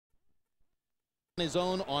his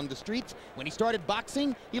own on the streets. When he started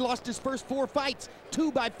boxing, he lost his first 4 fights,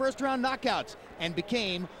 2 by first-round knockouts, and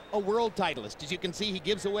became a world titleist. As you can see, he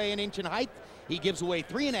gives away an inch in height. He gives away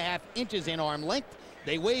 3.5 inches in arm length.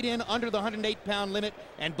 They weighed in under the 108-pound limit,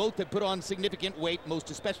 and both have put on significant weight, most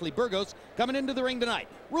especially Burgos, coming into the ring tonight.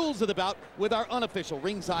 Rules of the bout with our unofficial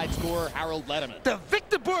ringside scorer, Harold Letterman. The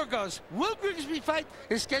Victor Burgos-Will Grigsby fight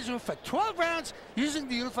is scheduled for 12 rounds using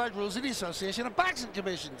the unified rules of the Association of Boxing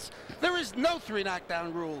Commissions. There is no 3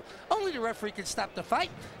 knockdown rule. Only the referee can stop the fight.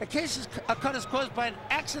 A case a cut is caused by an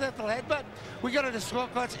accidental headbutt. We go to the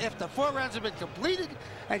scorecards after 4 rounds have been completed,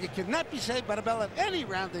 and you cannot be saved by the bell at any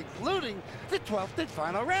round, including the 12th and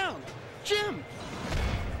final round. Jim.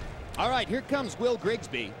 All right, here comes Will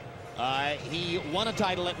Grigsby. He won a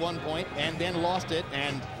title at one point and then lost it,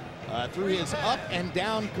 and through his up and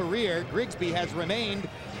down career, Grigsby has remained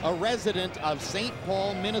a resident of St.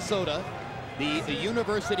 Paul, Minnesota. The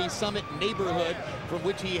University Summit neighborhood from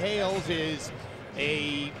which he hails is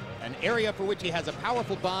an area for which he has a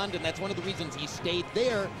powerful bond, and that's one of the reasons he stayed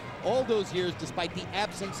there all those years despite the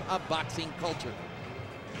absence of boxing culture.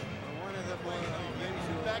 One of the more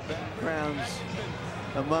unusual backgrounds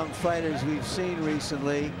among fighters we've seen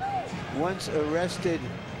recently. Once arrested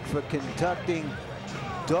for conducting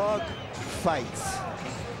dog fights.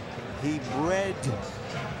 He bred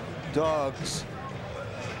dogs.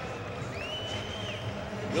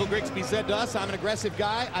 Will Grigsby said to us, "I'm an aggressive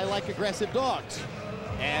guy. I like aggressive dogs."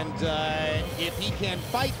 And if he can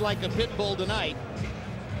fight like a pit bull tonight,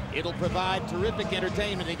 it'll provide terrific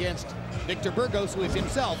entertainment against Victor Burgos, who is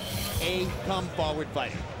himself a come-forward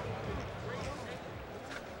fighter.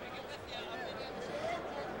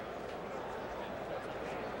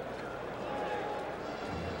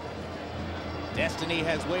 Destiny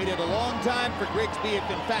has waited a long time for Grigsby, if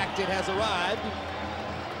in fact it has arrived.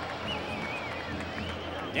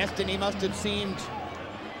 Destiny must have seemed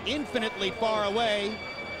infinitely far away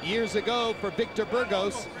years ago for Victor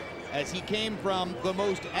Burgos, as he came from the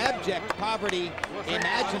most abject poverty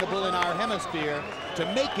imaginable in our hemisphere to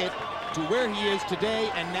make it to where he is today,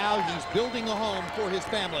 and now he's building a home for his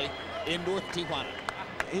family in North Tijuana.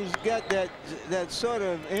 He's got that sort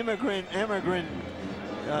of immigrant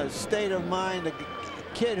state of mind, a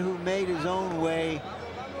kid who made his own way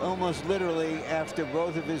almost literally after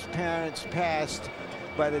both of his parents passed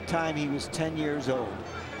by the time he was 10 years old.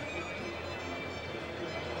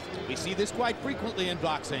 We see this quite frequently in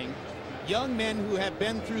boxing. Young men who have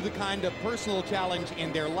been through the kind of personal challenge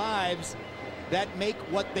in their lives that make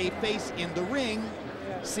what they face in the ring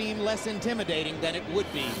seem less intimidating than it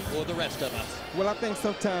would be for the rest of us. Well, I think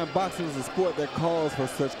sometimes boxing is a sport that calls for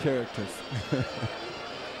such characters.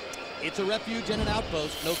 It's a refuge and an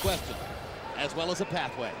outpost, no question, as well as a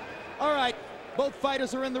pathway. All right, both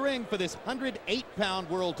fighters are in the ring for this 108-pound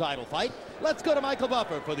world title fight. Let's go to Michael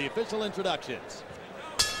Buffer for the official introductions.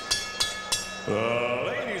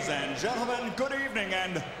 Ladies and gentlemen, good evening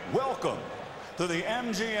and welcome to the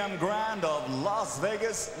MGM Grand of Las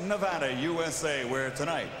Vegas, Nevada, USA, where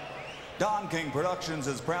tonight Don King Productions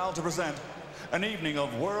is proud to present an evening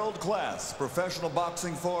of world-class professional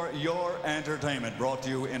boxing for your entertainment, brought to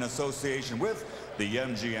you in association with the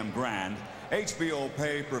MGM Grand, HBO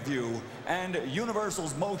pay-per-view, and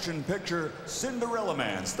Universal's motion picture Cinderella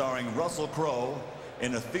Man, starring Russell Crowe,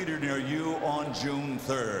 in a theater near you on June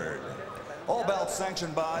 3rd. All bouts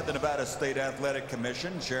sanctioned by the Nevada State Athletic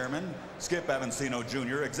Commission, Chairman Skip Avancino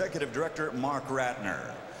Jr., Executive Director Mark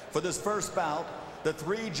Ratner. For this first bout, the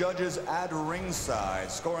 3 judges at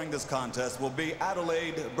ringside scoring this contest will be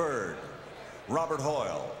Adelaide Bird, Robert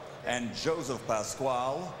Hoyle, and Joseph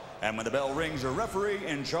Pasquale. And when the bell rings, your referee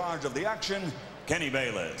in charge of the action, Kenny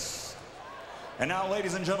Bayless. And now,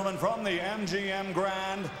 ladies and gentlemen, from the MGM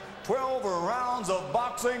Grand, 12 rounds of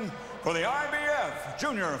boxing for the IBF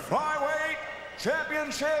Junior Flyweight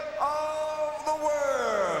Championship of the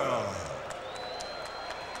World.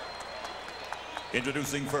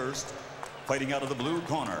 Introducing first, fighting out of the blue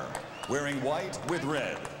corner, wearing white with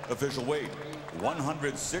red, official weight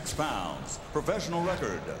 106 pounds, professional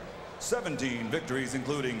record 17 victories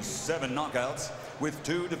including 7 knockouts with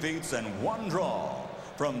 2 defeats and 1 draw.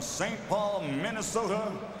 From St. Paul,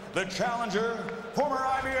 Minnesota, the challenger, former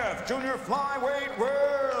IBF Junior Flyweight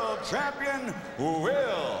World Champion,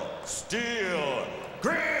 Will "Steel"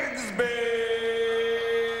 Grigsby.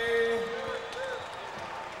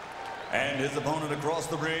 And his opponent across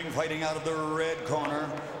the ring, fighting out of the red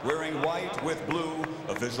corner, wearing white with blue,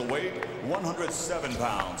 official weight 107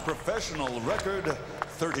 pounds, professional record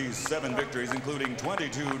 37 victories including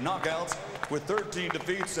 22 knockouts with 13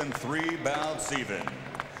 defeats and 3 bouts even.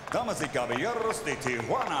 Damas y caballeros de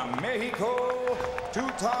Tijuana, Mexico,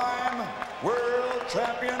 2-time world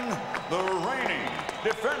champion, the reigning,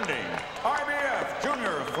 defending IBF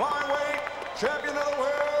Junior Flyweight Champion of the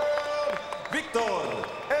World, Victor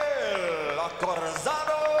El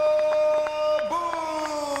Acorazado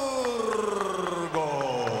Burgos.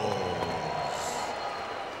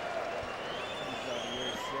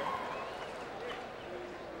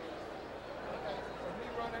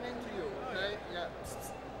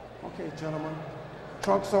 Okay, gentlemen.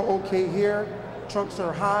 Trunks are okay here. Trunks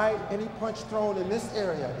are high. Any punch thrown in this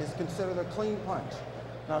area is considered a clean punch.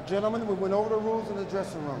 Now, gentlemen, we went over the rules in the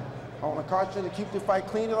dressing room. I want to caution you to keep the fight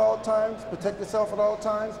clean at all times, protect yourself at all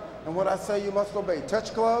times, and what I say you must obey.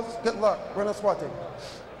 Touch gloves. Good luck. Buena suerte.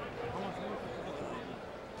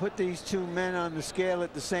 Put these two men on the scale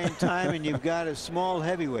at the same time and you've got a small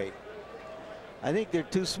heavyweight. I think they're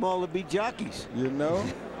too small to be jockeys. You know?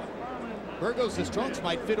 Burgos' trunks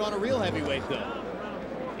might fit on a real heavyweight, though.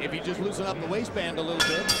 If you just loosen up the waistband a little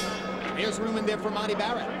bit, there's room in there for Monty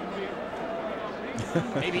Barrett.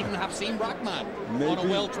 Maybe even Hafsim Rahman on a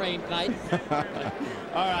well-trained night.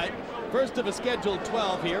 All right, first of a scheduled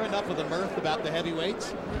 12 here. Enough of the mirth about the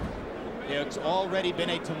heavyweights. It's already been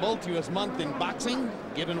a tumultuous month in boxing,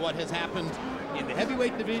 given what has happened in the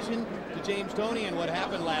heavyweight division to James Toney and what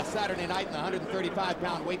happened last Saturday night in the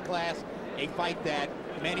 135-pound weight class, a fight that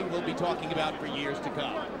many will be talking about for years to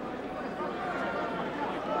come.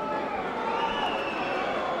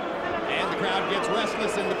 And the crowd gets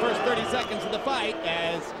restless in the first 30 seconds of the fight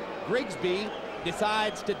as Grigsby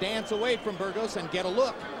decides to dance away from Burgos and get a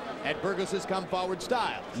look at Burgos' come-forward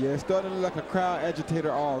style. Yeah, it's starting to look like a crowd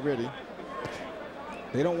agitator already.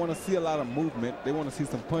 They don't want to see a lot of movement. They want to see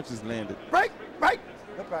some punches landed. Break, break.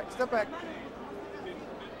 Step back, step back.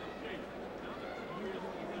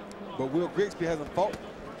 But Will Grigsby hasn't fought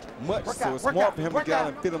much, so it's smart for him to get out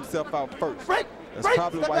and fit himself out first. That's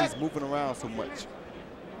probably why he's moving around so much.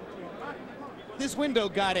 This window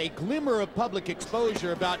got a glimmer of public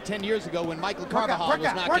exposure about 10 years ago when Michael Carbajal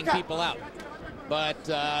was knocking people out. But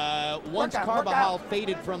once Carbajal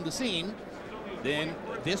faded from the scene, then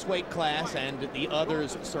this weight class and the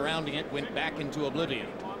others surrounding it went back into oblivion.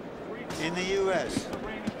 In the U.S.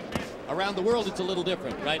 Around the world, it's a little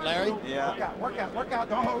different, right, Larry? Yeah. Work out,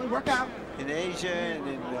 don't hold it, work out. In Asia and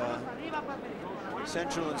in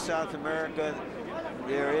Central and South America,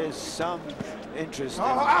 there is some interest in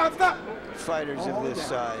fighters of this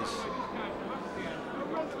size.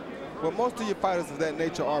 Well, most of your fighters of that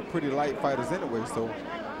nature are pretty light fighters anyway, so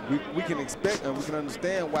we can expect and we can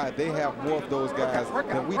understand why they have more of those guys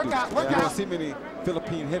than we do. You don't see many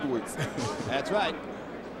Philippine heavyweights. That's right.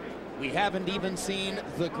 We haven't even seen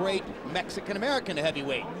the great Mexican-American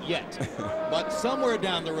heavyweight yet. But somewhere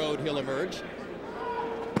down the road, he'll emerge.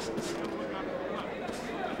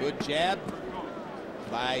 Good jab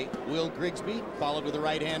by Will Grigsby, followed with the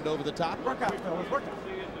right hand over the top. Work out, fellas, work out.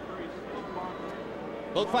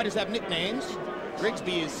 Both fighters have nicknames.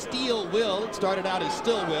 Grigsby is Steel Will. It started out as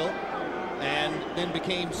Still Will and then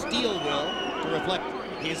became Steel Will to reflect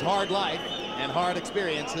his hard life and hard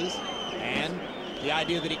experiences and the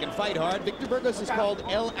idea that he can fight hard. Victor Burgos is called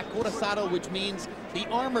El Acorazado, which means the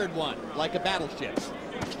armored one, like a battleship.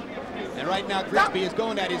 And right now Grigsby is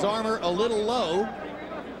going at his armor a little low,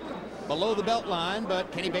 below the belt line,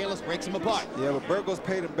 but Kenny Bayless breaks him apart. Yeah, but Burgos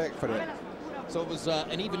paid him back for that. So it was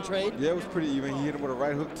an even trade? Yeah, it was pretty even. He hit him with a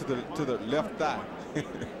right hook to the left thigh.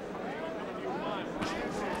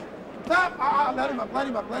 Stop! Let him up, let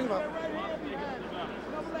him up, let him up.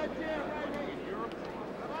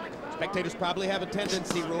 Spectators probably have a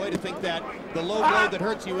tendency, Roy, to think that the low blow that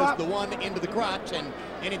hurts you is the one into the crotch and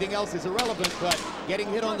anything else is irrelevant, but getting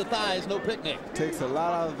hit on the thigh is no picnic. Takes a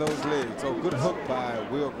lot out of those legs. Oh, good hook by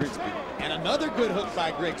Will Grigsby. And another good hook by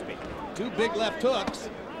Grigsby. Two big left hooks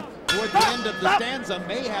toward the end of the stanza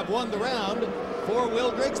may have won the round for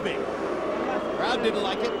Will Grigsby. Crowd didn't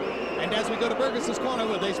like it. And as we go to Burgos' corner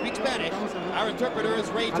where they speak Spanish, our interpreter is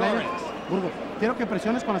Ray Torres. Burgos, quiero que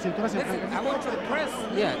presiones con la cintura hacia Listen, I want you to press,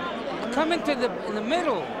 come into in the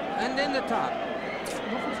middle and then the top.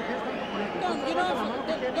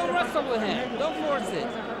 Don't wrestle with him. Don't force it.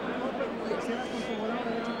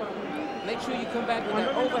 Make sure you come back with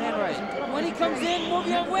that overhand right. When he comes in, move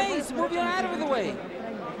your waist, move your out of the way.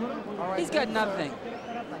 He's got nothing.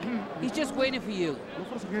 He's just waiting for you.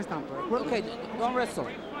 Okay, don't wrestle.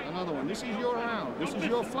 Another one. This is your round. This is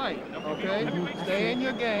your fight, okay? Stay in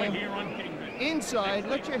your game. Inside,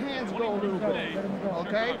 let your hands go a little bit,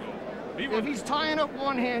 okay? If he's tying up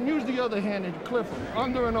one hand, use the other hand and clip him,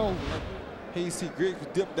 under and over. Here you see Grigsby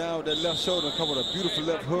dip down with that left shoulder and come with a beautiful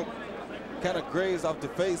left hook. Kind of grazed off the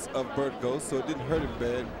face of Burgos, so it didn't hurt him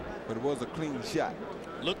bad, but it was a clean shot.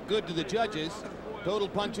 Looked good to the judges. Total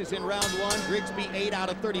punches in round one. Grigsby 8 out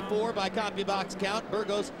of 34 by copy box count.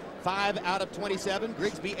 Burgos 5 out of 27.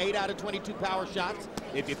 Grigsby 8 out of 22 power shots.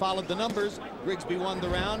 If you followed the numbers, Grigsby won the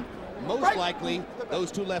round. Most likely,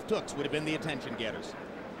 those 2 left hooks would have been the attention getters.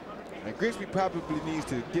 And Grigsby probably needs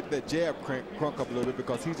to get that jab crunk up a little bit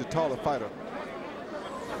because he's a taller fighter.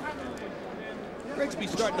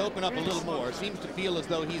 Grigsby's starting to open up a little more. Seems to feel as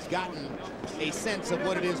though he's gotten a sense of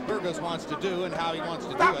what it is Burgos wants to do and how he wants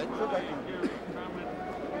to do it.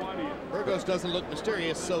 Burgos doesn't look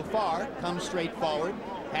mysterious so far. Comes straight forward.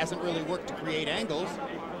 Hasn't really worked to create angles.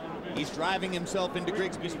 He's driving himself into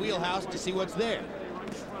Grigsby's wheelhouse to see what's there.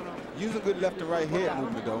 Using good left and right head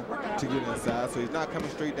movement, though, to get inside, so he's not coming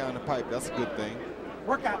straight down the pipe. That's a good thing.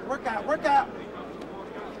 Work out, work out, work out.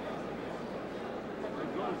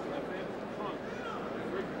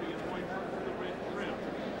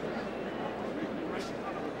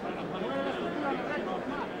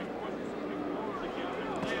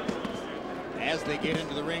 As they get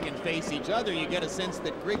into the ring and face each other, you get a sense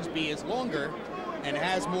that Grigsby is longer and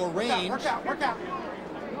has more range. Work out, work out.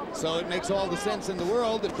 So it makes all the sense in the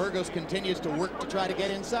world that Burgos continues to work to try to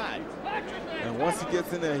get inside. And once he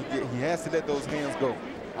gets in there, he has to let those hands go.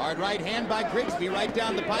 Hard right hand by Grigsby right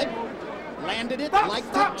down the pipe. Landed it,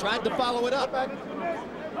 liked it, tried to follow it up.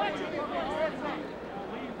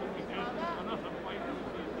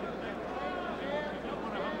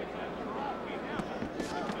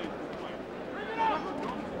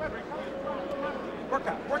 Work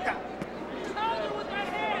out, work out.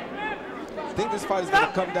 I think this fight is going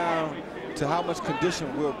to come down to how much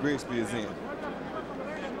condition Will Grigsby is in.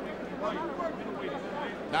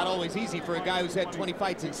 Not always easy for a guy who's had 20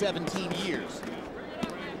 fights in 17 years.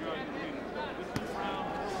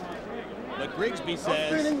 But Grigsby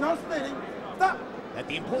says No spinning. Stop. that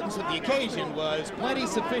the importance of the occasion was plenty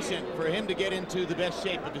sufficient for him to get into the best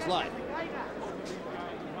shape of his life.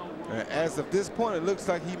 As of this point, it looks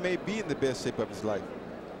like he may be in the best shape of his life.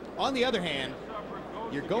 On the other hand,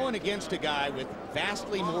 you're going against a guy with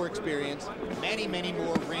vastly more experience, many, many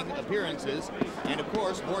more ring appearances, and of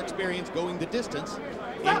course, more experience going the distance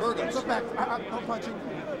in Burgos. Look back. I'm punching.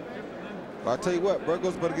 But I'll tell you what,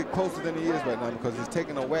 Burgos better get closer than he is right now because he's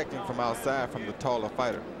taking a whacking from outside from the taller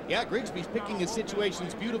fighter. Yeah, Grigsby's picking his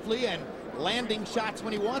situations beautifully and landing shots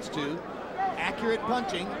when he wants to. Accurate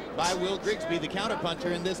punching by Will Grigsby, the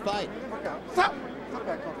counterpuncher in this fight. Stop. Stop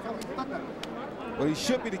back. Stop back. Well, he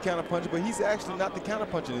should be the counterpuncher, but he's actually not the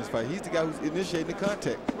counterpuncher in this fight. He's the guy who's initiating the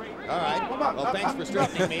contact. All right. Well, thanks for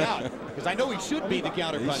straightening me out, because I know he should be the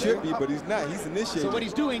counterpuncher. He should be, but he's not. He's initiating. So what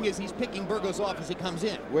he's doing is he's picking Burgos off as he comes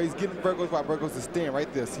in. Well, he's getting Burgos while Burgos is staying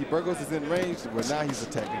right there. See, Burgos is in range, but now he's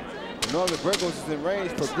attacking. Normally, Burgos is in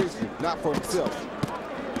range for Grigsby, not for himself.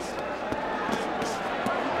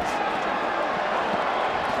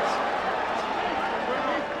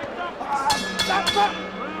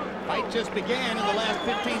 Fight just began in the last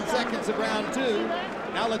 15 seconds of round 2.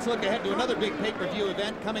 Now let's look ahead to another big pay-per-view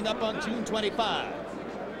event coming up on June 25.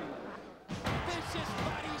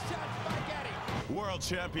 World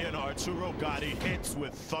champion Arturo Gatti hits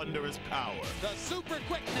with thunderous power. The super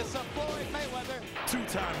quickness of Floyd Mayweather.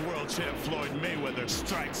 Two-time world champ Floyd Mayweather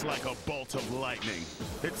strikes like a bolt of lightning.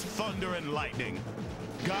 It's thunder and lightning.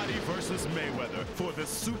 Gatti versus Mayweather for the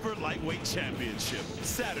Super Lightweight Championship.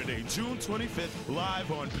 Saturday, June 25th,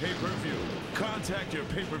 live on pay-per-view. Contact your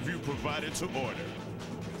pay-per-view provider to order.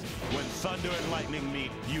 When thunder and lightning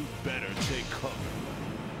meet, you better take cover.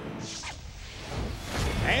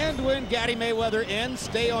 And when Gatti Mayweather ends,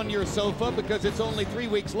 stay on your sofa because it's only 3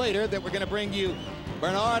 weeks later that we're going to bring you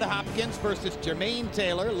Bernard Hopkins versus Jermaine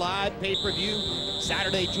Taylor, live pay-per-view,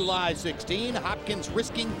 Saturday, July 16. Hopkins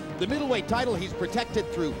risking the middleweight title he's protected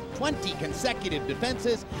through 20 consecutive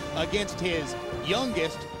defenses against his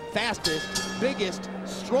youngest, fastest, biggest,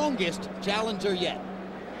 strongest challenger yet.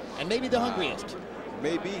 And maybe the hungriest.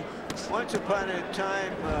 Maybe. Once upon a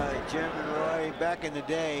time, Jim and Roy, back in the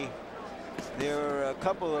day, there were a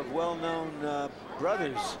couple of well-known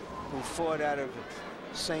brothers who fought out of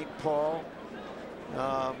St. Paul.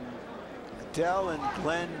 Dell and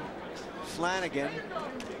Glenn Flanagan,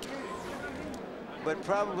 but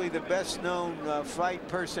probably the best known fight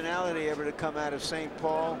personality ever to come out of St.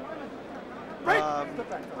 Paul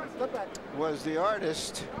was the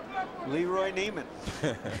artist Leroy Neiman,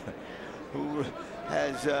 who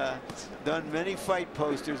has done many fight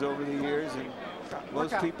posters over the years, and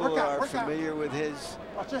most people are familiar with his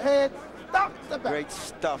Watch your head. Stop. great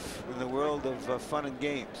stuff in the world of fun and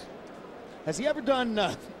games. Has he ever done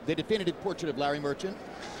the definitive portrait of Larry Merchant?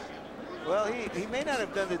 Well, he may not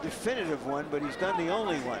have done the definitive one, but he's done the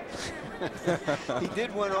only one. He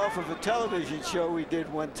did one off of a television show we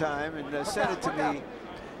did one time and sent it to me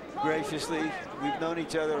graciously. We've known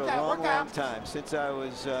each other a long, long time, since I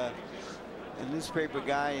was a newspaper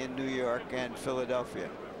guy in New York and Philadelphia.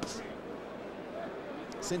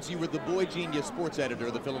 Since you were the boy genius sports editor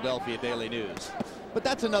of the Philadelphia Daily News. But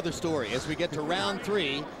that's another story as we get to round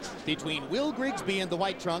 3 between Will Grigsby in the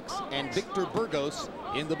white trunks and Victor Burgos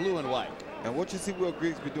in the blue and white. And what you see Will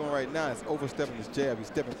Grigsby doing right now is overstepping his jab. He's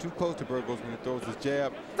stepping too close to Burgos when he throws his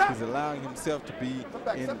jab. He's allowing himself to be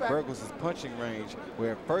in Burgos' punching range,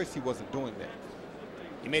 where at first he wasn't doing that.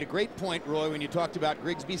 You made a great point, Roy, when you talked about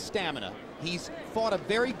Grigsby's stamina. He's fought a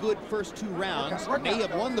very good first 2 rounds, may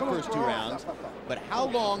have won the first 2 rounds, but how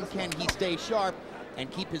long can he stay sharp and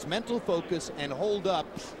keep his mental focus and hold up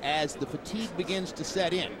as the fatigue begins to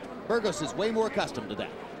set in? Burgos is way more accustomed to that.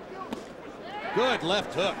 Good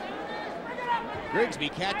left hook. Grigsby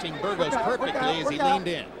catching Burgos perfectly as he leaned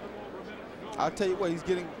in. I'll tell you what, he's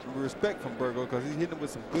getting respect from Burgos because he's hitting him with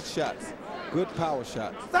some good shots, good power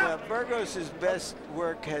shots. Yeah, Burgos' best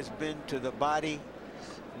work has been to the body.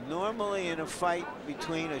 Normally in a fight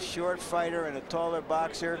between a short fighter and a taller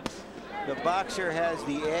boxer, the boxer has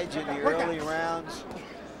the edge in the early rounds.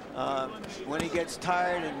 When he gets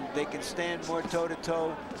tired and they can stand more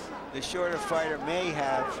toe-to-toe, the shorter fighter may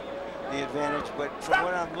have the advantage. But from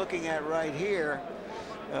what I'm looking at right here,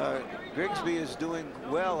 Grigsby is doing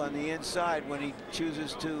well on the inside when he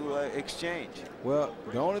chooses to exchange. Well,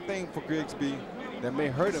 the only thing for Grigsby that may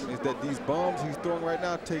hurt him is that these bombs he's throwing right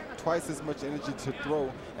now take twice as much energy to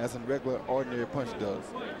throw as a regular, ordinary punch does.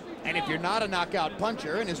 And if you're not a knockout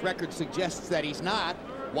puncher, and his record suggests that he's not,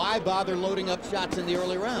 why bother loading up shots in the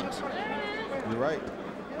early rounds? You're right.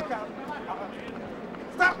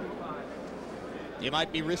 Stop. You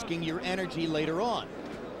might be risking your energy later on.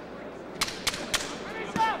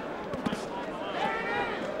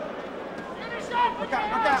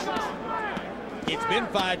 It's been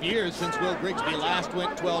 5 years since Will Grigsby last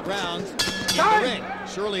went 12 rounds in the ring.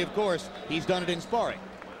 Surely, of course, he's done it in sparring.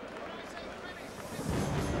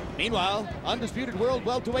 Meanwhile, undisputed world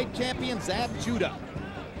welterweight champion Zab Judah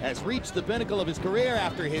has reached the pinnacle of his career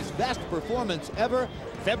after his best performance ever,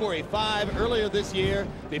 February 5 earlier this year,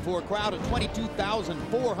 before a crowd of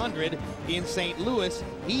 22,400 in St. Louis.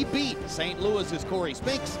 He beat St. Louis's Corey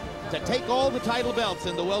Spinks to take all the title belts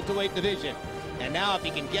in the welterweight division. And now if he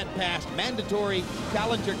can get past mandatory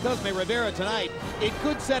challenger Cosme Rivera tonight, it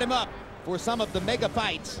could set him up for some of the mega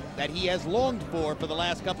fights that he has longed for the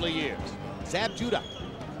last couple of years. Zab Judah.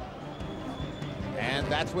 And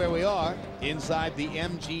that's where we are, inside the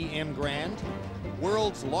MGM Grand,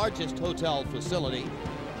 world's largest hotel facility.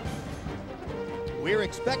 We're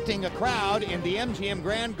expecting a crowd in the MGM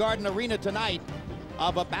Grand Garden Arena tonight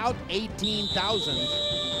of about 18,000,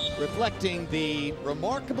 reflecting the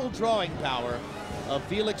remarkable drawing power of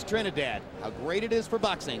Felix Trinidad. How great it is for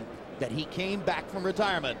boxing that he came back from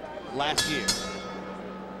retirement last year.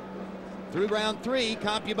 Through round 3,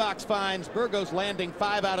 CompuBox finds Burgos landing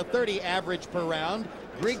 5 out of 30 average per round,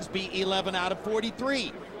 Grigsby 11 out of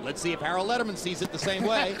 43. Let's see if Harold Letterman sees it the same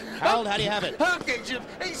way. Harold, how do you have it? Okay, Jim,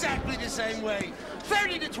 exactly the same way.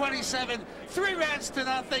 30-27, 3 rounds to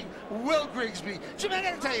nothing, Will Grigsby. Jim, I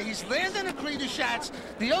gotta tell you, he's landing the cleaner shots.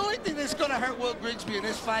 The only thing that's gonna hurt Will Grigsby in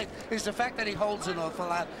this fight is the fact that he holds an awful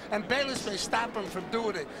lot, and Bayless may stop him from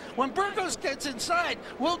doing it. When Burgos gets inside,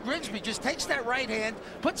 Will Grigsby just takes that right hand,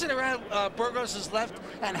 puts it around Burgos' left,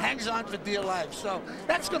 and hangs on for dear life. So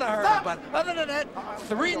that's gonna hurt him, but other than that,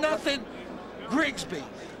 3-0 Grigsby.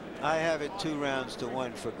 I have it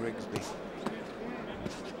 2-1 for Grigsby.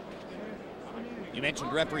 You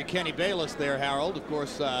mentioned referee Kenny Bayless there, Harold. Of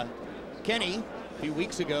course, Kenny, a few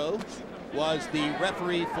weeks ago, was the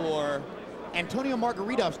referee for Antonio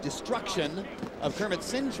Margaridov's destruction of Kermit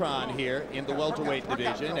Cintron here in the welterweight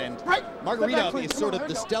division. And Margaridov is sort of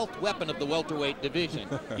the stealth weapon of the welterweight division.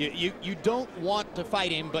 You don't want to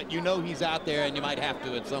fight him, but you know he's out there, and you might have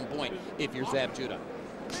to at some point if you're Zab Judah.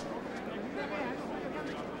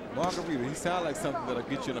 Margarita, he sounds like something that'll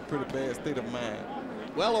get you in a pretty bad state of mind.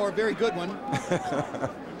 Well, or a very good one,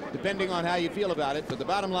 depending on how you feel about it. But the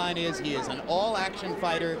bottom line is he is an all-action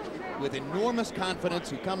fighter with enormous confidence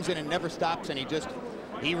who comes in and never stops, and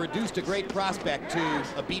he reduced a great prospect to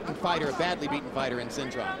a beaten fighter, a badly beaten fighter in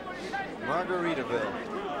Cintron. Margaritaville.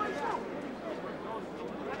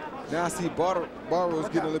 Now I see Burgos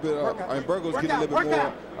getting a little bit, Burgos getting a little bit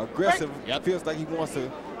more aggressive. Yep. Feels like he wants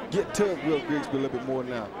to get to Will Grigsby a little bit more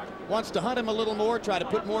now. Wants to hunt him a little more, try to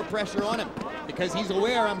put more pressure on him, because he's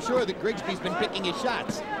aware, I'm sure, that Grigsby's been picking his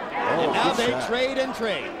shots. And now they trade and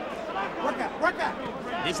trade. Work out, work out.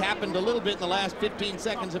 This happened a little bit in the last 15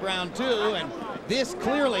 seconds of round 2, and this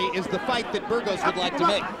clearly is the fight that Burgos would like to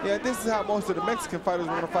make. Yeah, this is how most of the Mexican fighters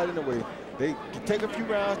want to fight anyway. They take a few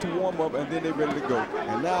rounds to warm up, and then they're ready to go.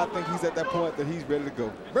 And now I think he's at that point that he's ready to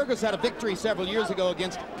go. Burgos had a victory several years ago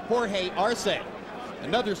against Jorge Arce,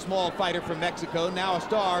 another small fighter from Mexico, now a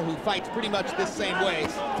star who fights pretty much this same way,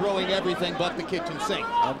 throwing everything but the kitchen sink.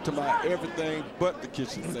 I'm talking about everything but the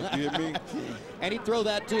kitchen sink, you hear me? And he'd throw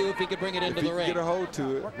that too if he could bring it into the ring. Get a hold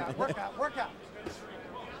to it. Work out.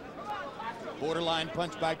 Borderline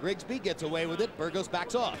punch by Grigsby, gets away with it. Burgos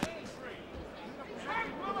backs off.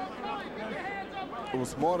 It was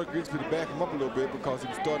smart of Grigsby to back him up a little bit because he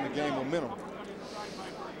was starting to gain momentum.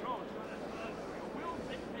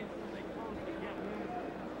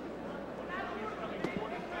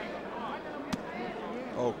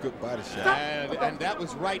 Oh, good body shot. And that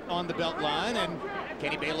was right on the belt line, and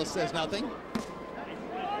Kenny Bayless says nothing.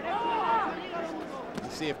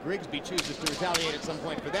 Let's see if Grigsby chooses to retaliate at some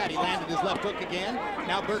point for that. He landed his left hook again.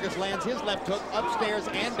 Now Burgos lands his left hook upstairs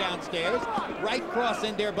and downstairs. Right cross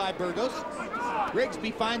in there by Burgos.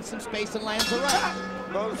 Grigsby finds some space and lands a right.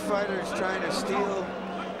 Both fighters trying to steal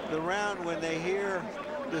the round when they hear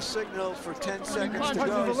the signal for 10 seconds to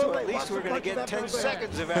go, so at least we're going to get 10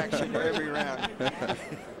 seconds of action every round.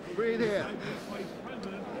 Breathe in.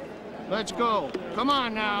 Let's go. Come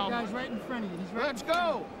on now. The guy's right in front of you. He's right. Let's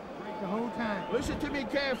go. The whole time. Listen to me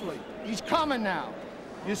carefully. He's coming now.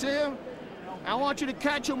 You see him? I want you to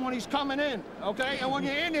catch him when he's coming in, okay? And when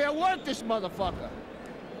you're in there, work this motherfucker.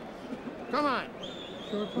 Come on.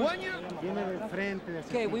 When you...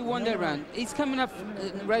 Okay, we won that round. He's coming up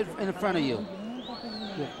right in front of you.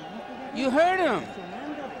 You heard him.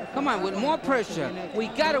 Come on, with more pressure. We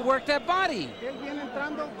got to work that body.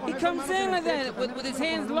 He comes in like that with his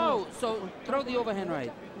hands low. So throw the overhand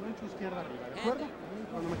right.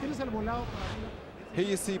 Here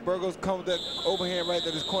you see Burgos come with that overhand right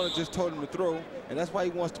that his corner just told him to throw, and that's why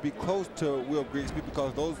he wants to be close to Will Grigsby,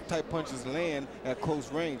 because those type punches land at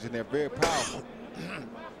close range and they're very powerful.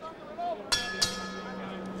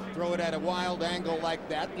 Throw it at a wild angle like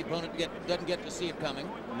that, the opponent doesn't get to see it coming.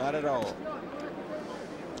 Not at all.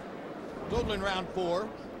 Total in round 4.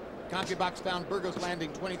 CompuBox found Burgos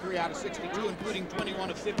landing 23 out of 62, including 21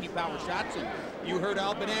 of 50 power shots. And you heard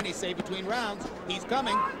Al Banani say between rounds, he's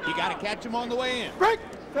coming. You got to catch him on the way in. Break!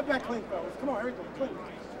 Step back clean, fellas. Come on, here we go. Clean.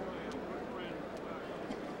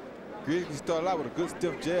 Grigsby started out with a good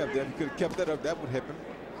stiff jab there. If he could have kept that up, that would help him.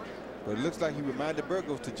 But it looks like he reminded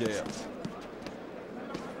Burgos to jab.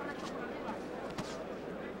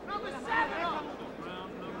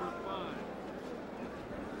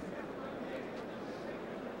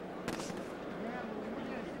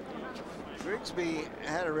 Grigsby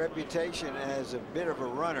had a reputation as a bit of a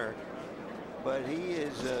runner, but he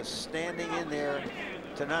is standing in there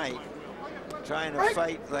tonight trying to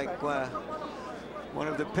fight like one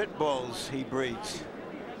of the pit bulls he breeds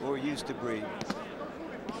or used to breed.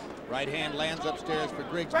 Right hand lands upstairs for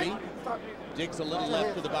Grigsby. Digs a little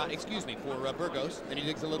left to the body, excuse me, for Burgos. Then he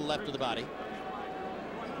digs a little left to the body.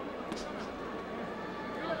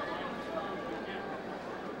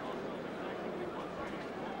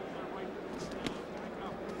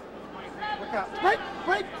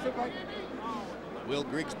 Break! Will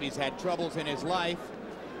Grigsby's had troubles in his life,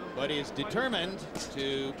 but is determined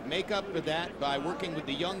to make up for that by working with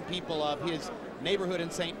the young people of his neighborhood in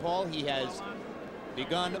St. Paul. He has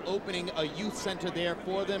begun opening a youth center there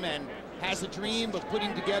for them and has a dream of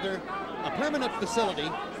putting together a permanent facility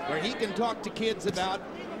where he can talk to kids about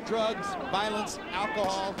drugs, violence,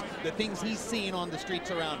 alcohol, the things he's seen on the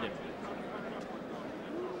streets around him.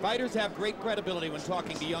 Fighters have great credibility when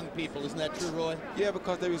talking to young people. Isn't that true, Roy? Yeah,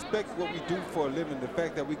 because they respect what we do for a living. The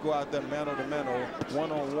fact that we go out there mano to mano,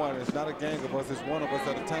 one-on-one. It's not a gang of us, it's one of us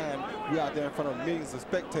at a time. We're out there in front of millions of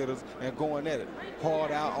spectators and going at it. Hard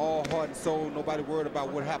out, all heart and soul. Nobody worried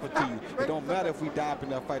about what happened to you. It don't matter if we die up in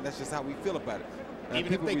that fight. That's just how we feel about it. And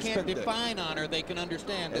even if they can't define honor, they can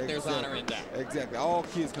understand that there's honor in that. Exactly. All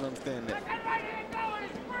kids can understand that.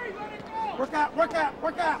 Work out, work out,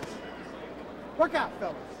 work out. Work out,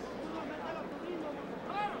 fellas.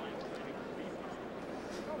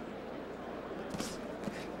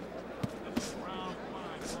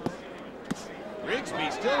 Grigsby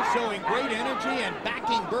still showing great energy and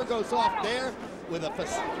backing Burgos off there with a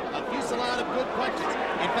fusillade of good punches.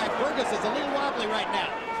 In fact, Burgos is a little wobbly right now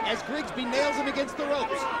as Grigsby nails him against the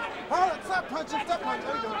ropes. Hold it, stop punching, stop punching.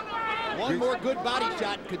 There you go. One more good body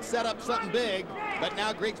shot could set up something big, but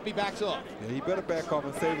now Grigsby backs off. Yeah, he better back off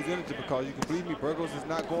and save his energy, because you can believe me, Burgos is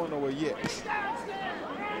not going nowhere yet.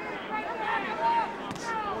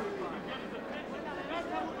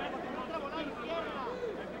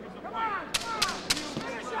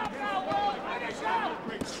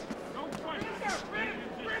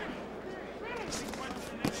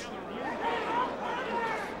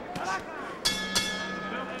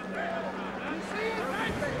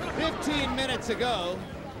 13 minutes ago,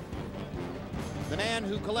 the man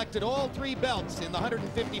who collected all 3 belts in the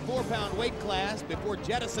 154-pound weight class before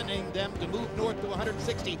jettisoning them to move north to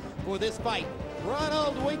 160 for this fight,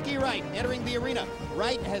 Ronald Winky Wright, entering the arena.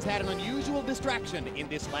 Wright has had an unusual distraction in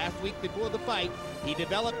this last week before the fight. He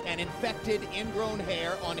developed an infected ingrown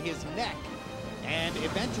hair on his neck and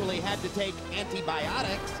eventually had to take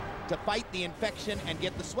antibiotics to fight the infection and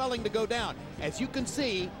get the swelling to go down. As you can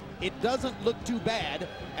see, it doesn't look too bad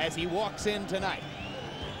as he walks in tonight.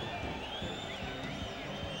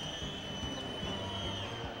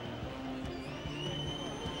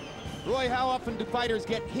 Roy, how often do fighters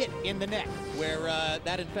get hit in the neck where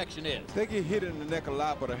that infection is? They get hit in the neck a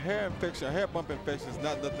lot, but a hair infection, a hair bump infection is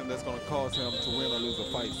not nothing that's going to cause him to win or lose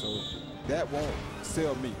a fight. So that won't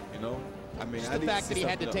sell me, you know. I mean, just the fact that he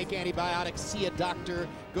had to take antibiotics, see a doctor,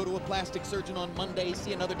 go to a plastic surgeon on Monday,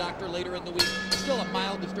 see another doctor later in the week. Still a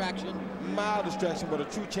mild distraction. Mild distraction, but a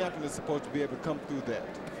true champion is supposed to be able to come through that.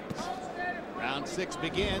 Round 6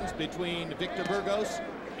 begins between Victor Burgos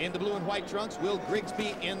in the blue and white trunks, Will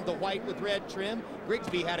Grigsby in the white with red trim.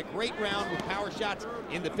 Grigsby had a great round with power shots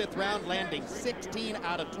in the 5th round, landing 16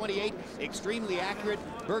 out of 28, extremely accurate.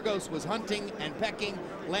 Burgos was hunting and pecking,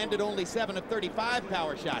 landed only 7 of 35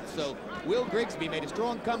 power shots. So Will Grigsby made a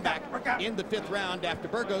strong comeback in the 5th round after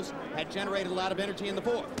Burgos had generated a lot of energy in the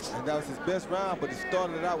 4th. And that was his best round, but he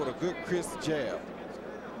started it out with a good crisp jab.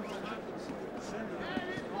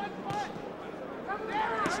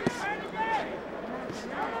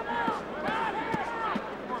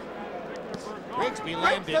 Grigsby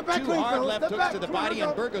landed 2 hard left hooks to the body,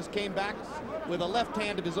 and Burgos came back with a left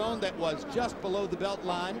hand of his own that was just below the belt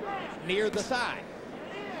line, near the thigh.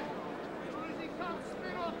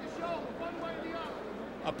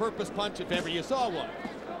 A purpose punch if ever you saw one.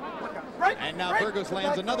 And now Burgos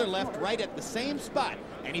lands another left right at the same spot,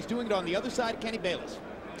 and he's doing it on the other side of Kenny Bayless.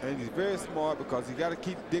 And he's very smart because he got to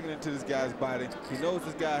keep digging into this guy's body. He knows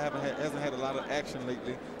this guy hasn't had a lot of action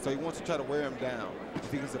lately, so he wants to try to wear him down.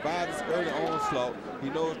 If he can survive this early onslaught, he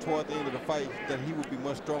knows toward the end of the fight that he will be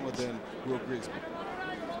much stronger than Will Grigsby.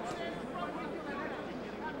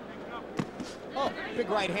 Oh, big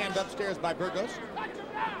right hand upstairs by Burgos.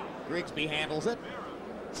 Grigsby handles it.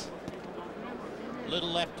 Little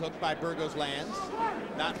left hook by Burgos lands.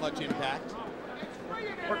 Not much impact.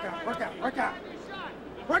 Work out, work out, work out.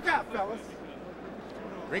 Work out, fellas.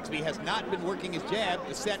 Grigsby has not been working his jab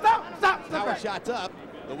to set Stop power shots up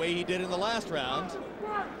the way he did in the last round.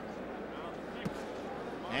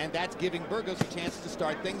 And that's giving Burgos a chance to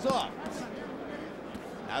start things off.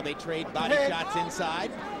 Now they trade body shots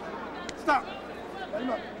inside. Stop. Let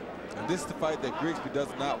him up. And this is the fight that Grigsby does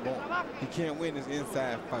not want. He can't win his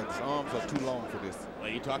inside fight. His arms are too long for this. Well,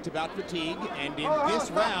 you talked about fatigue, and in this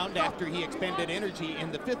round, after he expended energy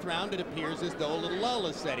in the 5th round, it appears as though a little lull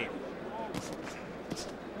is set in.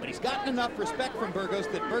 But he's gotten enough respect from Burgos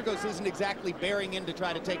that Burgos isn't exactly bearing in to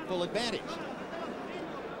try to take full advantage.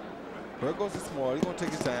 Burgos is smart. He's going to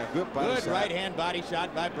take his time. Good body shot. Good right hand body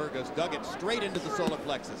shot by Burgos. Dug it straight into the solar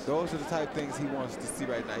plexus. Those are the type of things he wants to see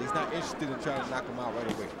right now. He's not interested in trying to knock him out right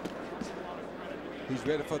away. He's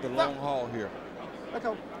ready for the long haul here. Let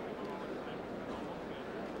go.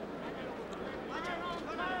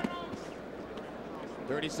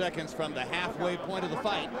 "30 seconds from the halfway point of the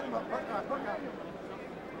fight.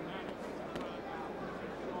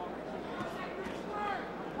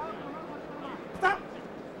 Stop.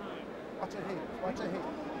 Watch your head. Watch your head.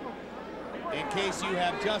 In case you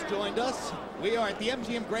have just joined us, we are at the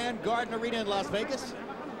MGM Grand Garden Arena in Las Vegas,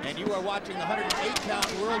 and you are watching the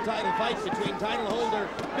 108-pound world title fight between title holder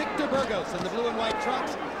Victor Burgos in the blue and white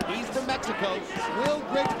trunks. He's from Mexico. Will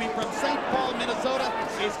Grigsby from St. Paul, Minnesota,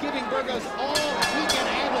 is giving Burgos all he can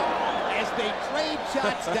handle as they trade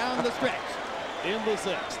shots down the stretch in the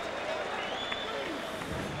 6th.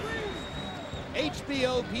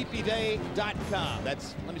 HBOPPV.com.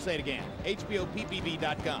 That's, let me say it again,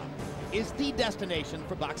 HBOPPV.com is the destination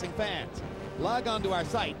for boxing fans. Log on to our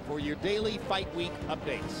site for your daily Fight Week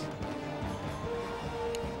updates.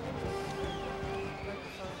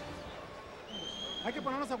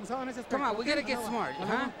 Come on, we gotta get smart,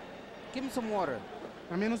 huh? Give him some water.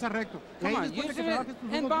 Come on, use it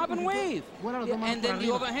and bob and wave. And then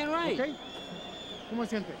the overhand right.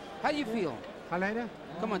 How do you feel?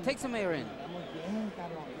 Come on, take some air in.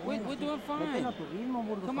 We're doing fine.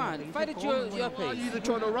 Come on, fight at your pace. You either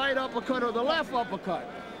throw the right uppercut or the left uppercut.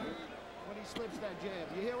 When he slips that jab,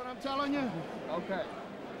 you hear what I'm telling you? Okay.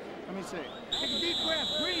 Let me see. Take a deep breath,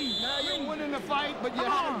 breathe. Now you're winning the fight, but you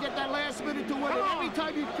have to get that last minute to win it. Every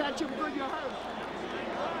time you catch him good, you're hurt.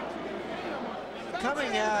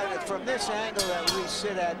 Coming out from this angle that we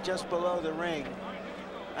sit at just below the ring,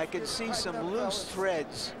 I can see some loose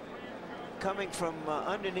threads coming from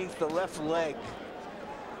underneath the left leg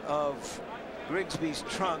of Grigsby's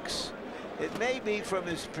trunks. It may be from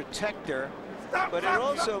his protector, but it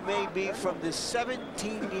also may be from the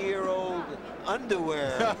 17-year-old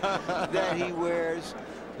underwear that he wears,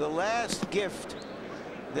 the last gift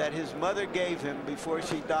that his mother gave him before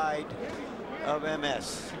she died of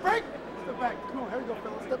MS. Break! Step back. Come on, here we go,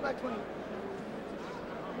 fellas. Step back clean.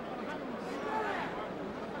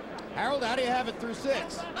 Harold, how do you have it through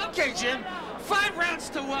 6? Okay, Jim. 5 rounds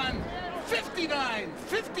to 1.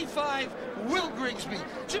 59-55, Will Grigsby.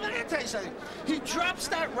 Jim, I gotta tell you something. He drops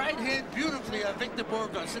that right hand beautifully on Victor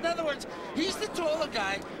Burgos. In other words, he's the taller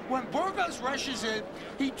guy. When Burgos rushes in,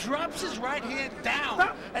 he drops his right hand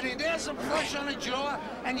down, and he nails him flush on the jaw,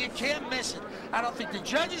 and you can't miss it. I don't think the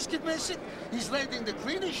judges can miss it. He's landing the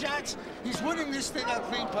cleaner shots. He's winning this thing on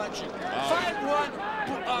clean punching.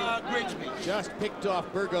 5-1, Grigsby. Just picked off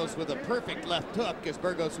Burgos with a perfect left hook as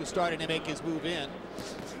Burgos was starting to make his move in.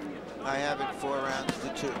 I have it 4 rounds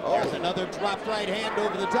to 2. There's another dropped right hand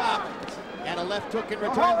over the top, and a left hook in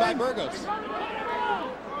return by Burgos.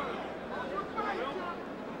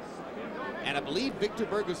 And I believe Victor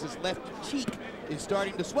Burgos' left cheek is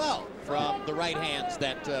starting to swell from the right hands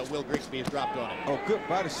that Will Grigsby has dropped on him. Oh, good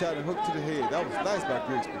body shot and hook to the head. That was nice by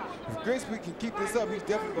Grigsby. If Grigsby can keep this up, he's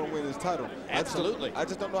definitely going to win his title. Absolutely. I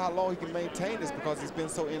just don't know how long he can maintain this because he's been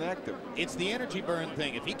so inactive. It's the energy burn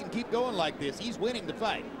thing. If he can keep going like this, he's winning the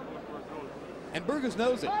fight. And Burgos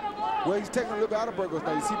knows it. Well, he's taking a little bit out of Burgos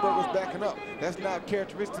now. You see Burgos backing up. That's not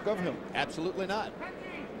characteristic of him. Absolutely not.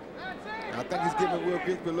 I think he's giving Will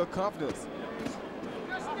Grigsby a little confidence.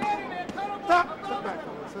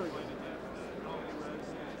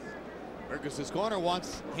 Burgos' corner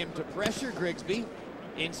wants him to pressure Grigsby.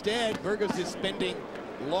 Instead, Burgos is spending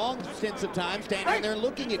long stints of time standing there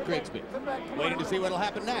looking at Grigsby, waiting to see what will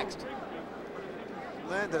happen next.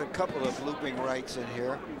 Landed a couple of looping rights in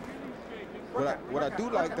here. What I do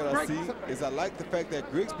like that I see is I like the fact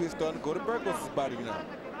that Grigsby is starting to go to Burgos' body now.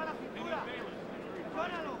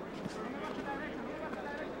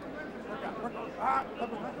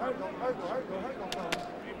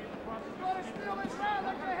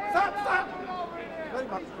 Stop!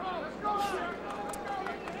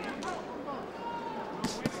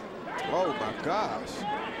 Oh my gosh.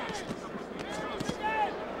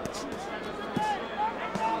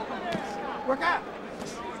 Work out.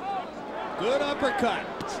 Good uppercut.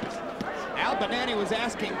 Al Banani was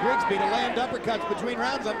asking Grigsby to land uppercuts between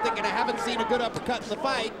rounds. I'm thinking I haven't seen a good uppercut in the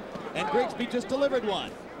fight, and Grigsby just delivered one.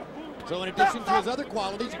 So in addition to his other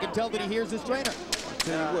qualities, you can tell that he hears his trainer.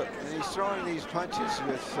 And he's throwing these punches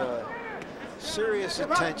with serious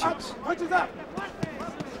intentions. Punches up.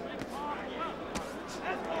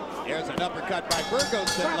 There's an uppercut by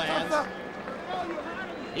Burgos that lands.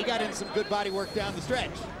 He got in some good body work down the stretch.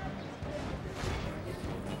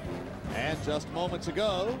 And just moments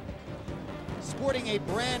ago, sporting a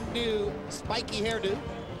brand new spiky hairdo,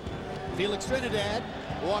 Felix Trinidad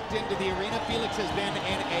walked into the arena. Felix has been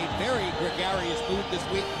in a very gregarious mood this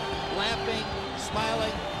week, laughing,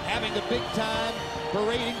 smiling, having a big time,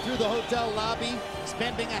 parading through the hotel lobby,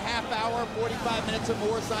 spending a half hour, 45 minutes or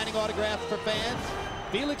more signing autographs for fans.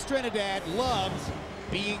 Felix Trinidad loves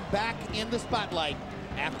being back in the spotlight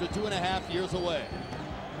after 2.5 years away.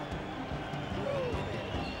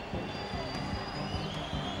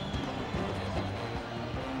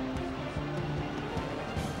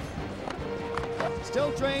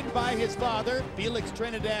 Still trained by his father, Felix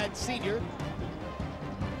Trinidad Sr.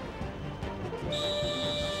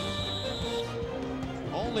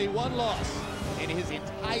 Only one loss in his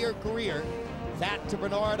entire career, that to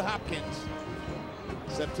Bernard Hopkins,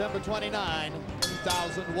 September 29,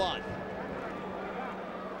 2001.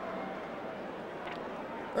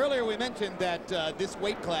 Earlier we mentioned that this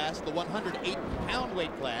weight class, the 108-pound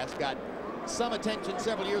weight class, got some attention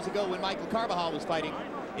several years ago when Michael Carbajal was fighting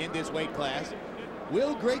in this weight class.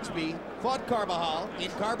 Will Grigsby fought Carbajal in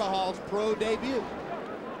Carbajal's pro debut.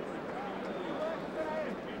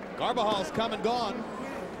 Carbajal's come and gone.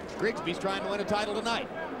 Grigsby's trying to win a title tonight.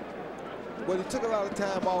 Well, he took a lot of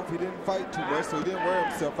time off. He didn't fight too much, so he didn't wear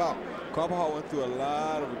himself out. Carbajal went through a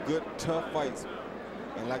lot of good, tough fights.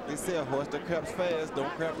 And like they say, a horse that craps fast don't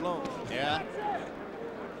crap long. Yeah.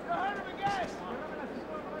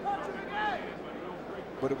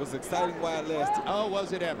 But it was exciting while it lasted. Oh,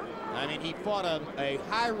 was it ever. I mean, he fought a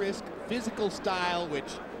high-risk physical style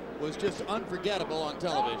which was just unforgettable on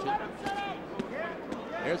television.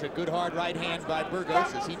 There's a good hard right hand by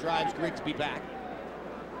Burgos as he drives Grigsby back.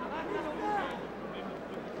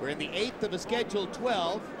 We're in the 8th of a scheduled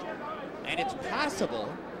 12, and it's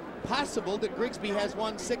possible possible that Grigsby has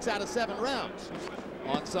won 6 out of 7 rounds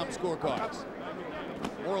on some scorecards.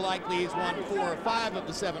 More likely he's won 4 or 5 of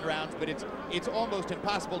the 7 rounds, but it's almost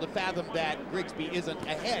impossible to fathom that Grigsby isn't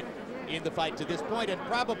ahead in the fight to this point, and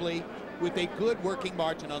probably with a good working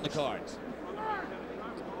margin on the cards.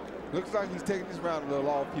 Looks like he's taking this round a little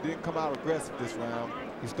off. He didn't come out aggressive this round.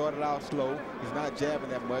 He started out slow. He's not jabbing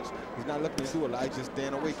that much. He's not looking to do a lot. He's just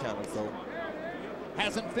staying away counter. So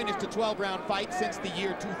hasn't finished a 12-round fight since the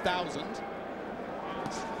year 2000.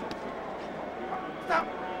 Stop.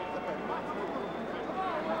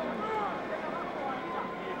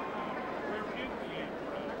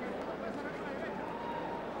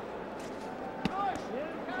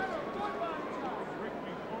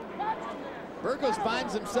 Burgos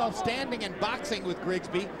finds himself standing and boxing with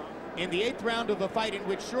Grigsby in the 8th round of a fight in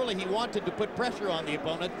which surely he wanted to put pressure on the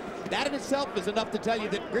opponent. That in itself is enough to tell you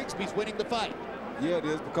that Grigsby's winning the fight. Yeah, it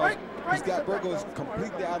is, because he's got Burgos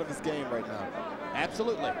completely out of his game right now.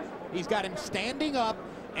 Absolutely. He's got him standing up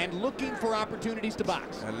and looking for opportunities to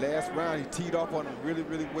box. And last round, he teed off on him really,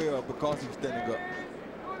 really well because he was standing up.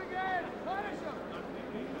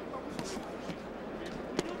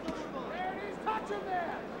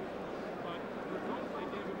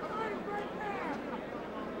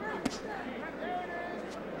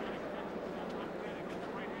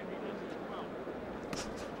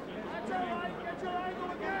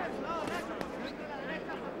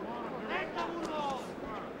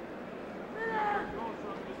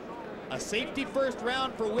 A safety first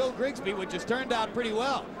round for Will Grigsby, which has turned out pretty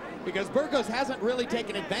well, because Burgos hasn't really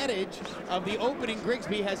taken advantage of the opening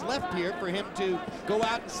Grigsby has left here for him to go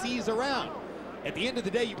out and seize a round. At the end of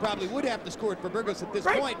the day, you probably would have to score it for Burgos at this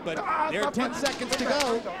point, but there are 10 seconds to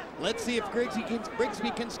go. Let's see if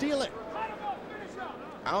Grigsby can steal it.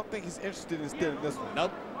 I don't think he's interested in stealing this one.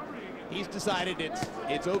 Nope. He's decided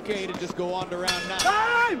it's okay to just go on to round 9.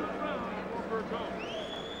 Time!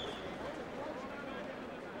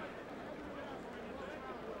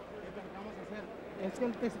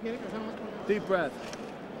 Deep breath.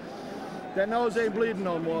 That nose ain't bleeding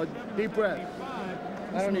no more. Deep breath.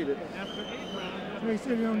 I don't need it. They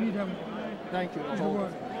said you don't need them. Thank you.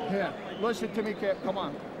 Here, listen to me, Cap. Come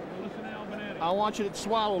on. I want you to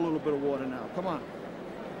swallow a little bit of water now. Come on.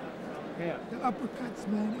 Here. The uppercuts,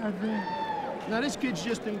 man, are there. Now this kid's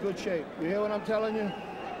just in good shape. You hear what I'm telling you?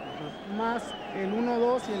 Más el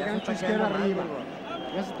 1-2 y el gancho izquierdo arriba.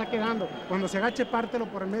 Ya se está quedando. Cuando se agache, pártelo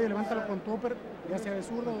por el medio y levántalo con topper, ya sea de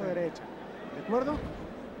zurda o de derecha. ¿De acuerdo?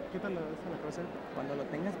 Quítale la cabeza. Cuando lo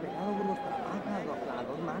tengas pegado, Burgos, trabaja a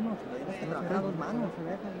 2 manos. Lo debes de trabajar a 2 manos.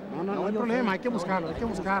 No hay problema, hay que buscarlo, hay que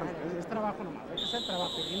buscarlo. Es trabajo nomás, hay que hacer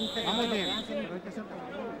trabajo. Vamos bien, hay que hacer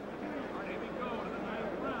trabajo.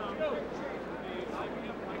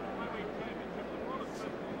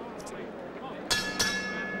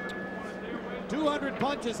 200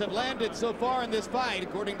 punches have landed so far in this fight.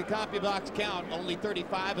 According to CompuBox count, only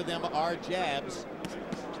 35 of them are jabs.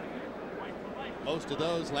 Most of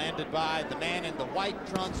those landed by the man in the white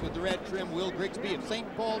trunks with the red trim, Will Grigsby of St.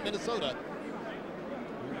 Paul, Minnesota,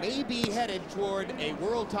 who may be headed toward a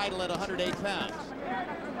world title at 108 pounds.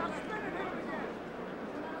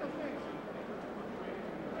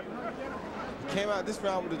 Came out this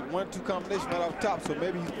round with a 1-2 combination right off top, so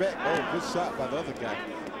maybe he's back. Oh, good shot by the other guy.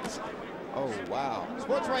 Oh, wow.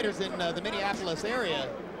 Sports writers in the Minneapolis area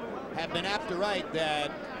have been apt to write that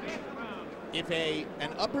if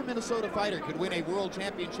an upper Minnesota fighter could win a world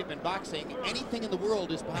championship in boxing, anything in the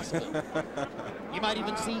world is possible. You might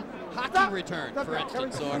even see hockey return, for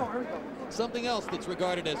instance, or something else that's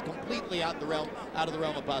regarded as completely out of the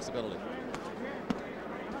realm of possibility.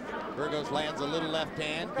 Burgos lands a little left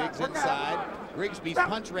hand, digs inside. Grigsby's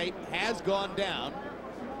punch rate has gone down,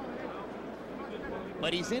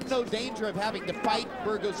 but he's in no danger of having to fight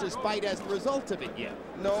Burgos' fight as a result of it yet.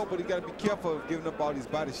 No, but he got to be careful of giving up all these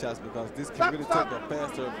body shots, because this can really take a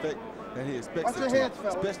faster effect than he expects it to,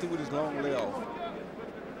 especially with his long layoff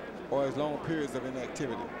or his long periods of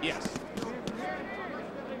inactivity. Yes.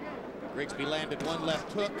 Grigsby landed one left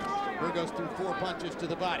hook. Burgos threw 4 punches to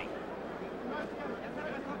the body.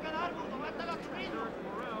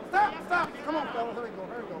 Stop! Come on, fella. Here we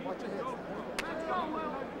go. Watch your hips.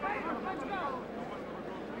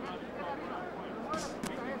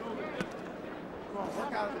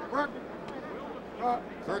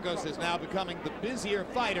 Burgos is now becoming the busier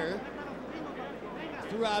fighter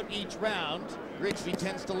throughout each round. Grigsby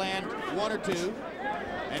tends to land 1 or 2,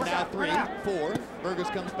 and now 3, 4. Burgos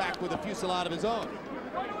comes back with a fusillade of his own.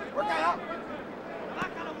 Work out.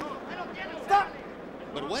 Stop!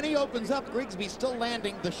 But when he opens up, Grigsby's still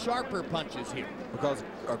landing the sharper punches here. Because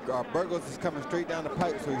Burgos is coming straight down the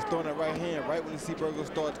pipe, so he's throwing that right hand right when you see Burgos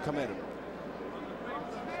start to come at him.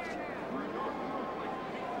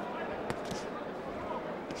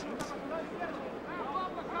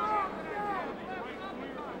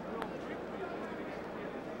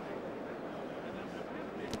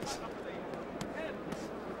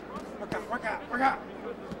 Work out.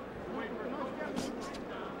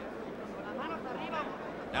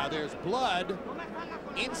 Now there's blood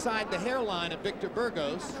inside the hairline of Victor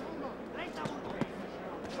Burgos,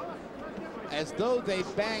 as though they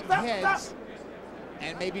banged heads,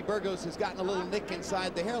 and maybe Burgos has gotten a little nick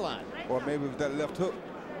inside the hairline. Or maybe with that left hook.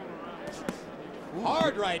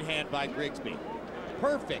 Hard right hand by Grigsby.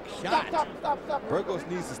 Perfect shot. Stop. Burgos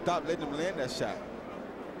needs to stop letting him land that shot.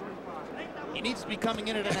 He needs to be coming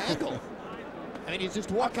in at an angle. I mean, he's just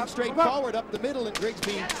walking straight forward up the middle, and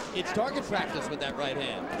Grigsby, it's target practice with that right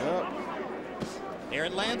hand. Yep. There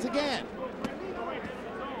it lands again.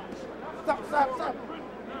 Stop.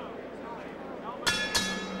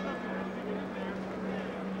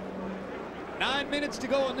 9 minutes to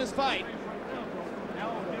go in this fight.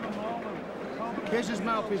 Here's his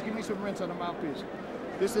mouthpiece. Give me some rinse on the mouthpiece.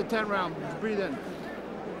 This is the 10th round. Breathe in.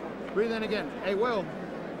 Breathe in again. Hey, Will.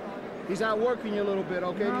 He's outworking you a little bit,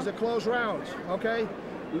 okay? These are close rounds, okay?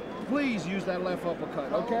 Please use that left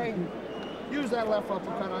uppercut, okay? Use that left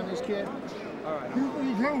uppercut on this kid. All right.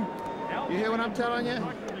 You hear what I'm telling you?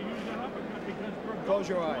 Close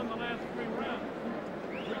your eye.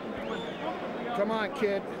 Come on,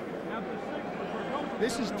 kid.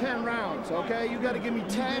 This is 10 rounds, okay? You got to give me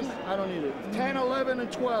 10. I don't need it. 10, 11,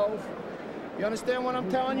 and 12. You understand what I'm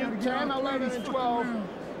telling you? 10, 11, and 12.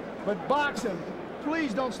 But box him.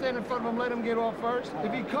 Please don't stand in front of him. Let him get off first.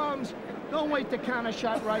 If he comes, don't wait to counter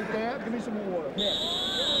shot right there. Give me some more water. Here.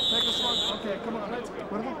 Take a slug. Okay, come on. Let's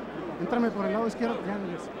go. Entrame por el lado izquierdo.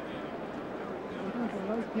 Entrame por el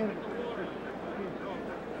lado izquierdo.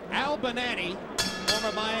 Al Banani,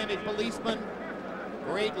 former Miami policeman,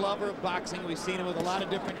 great lover of boxing. We've seen him with a lot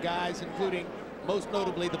of different guys, including, most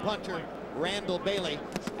notably, the puncher, Randall Bailey.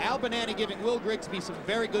 Al Banani giving Will Grigsby some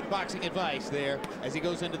very good boxing advice there as he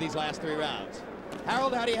goes into these last 3 rounds.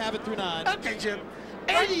 Harold, how do you have it through 9? Okay, Jim.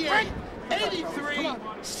 88, 83,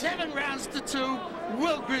 7 rounds to 2.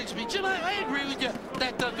 Will Grigsby. Jim, I agree with you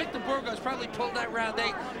that Victor Burgos probably pulled that round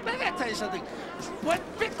 8. But I got to tell you something. When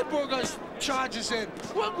Victor Burgos charges in,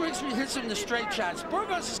 Will Grigsby hits him the straight shots.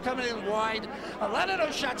 Burgos is coming in wide. A lot of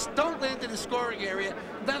those shots don't land in the scoring area.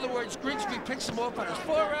 In other words, Grigsby picks him off on his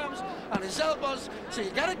forearms, on his elbows. So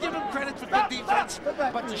you got to give him credit for good defense.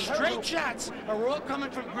 But the straight shots are all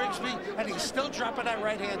coming from Grigsby, and he's still dropping that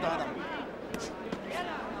right hand on him.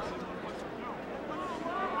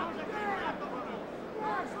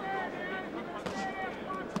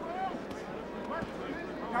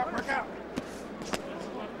 Work out.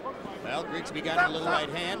 Well, Grigsby got a little right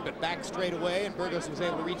hand, but back straight away, and Burgos was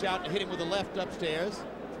able to reach out and hit him with the left upstairs.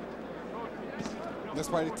 That's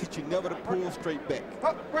why they teach you never to pull straight back,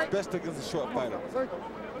 especially against a short fighter.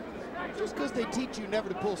 Just because they teach you never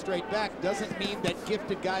to pull straight back doesn't mean that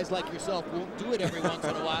gifted guys like yourself won't do it every once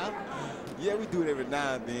in a while. Yeah, we do it every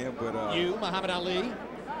now and then, but... You, Muhammad Ali?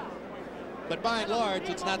 But by and large,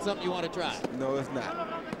 it's not something you want to try. No, it's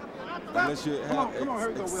not. Unless you have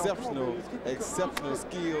exceptional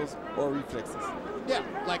skills or reflexes. Yeah,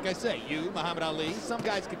 like I say, you, Muhammad Ali, some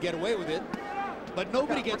guys could get away with it, but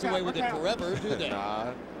nobody gets away with it forever, do they?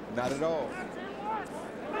 Nah, not at all.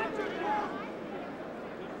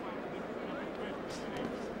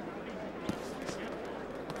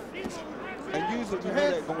 And usually you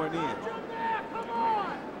hear that going in.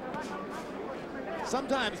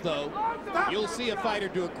 Sometimes, though, you'll see a fighter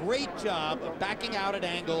do a great job of backing out at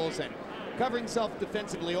angles and covering self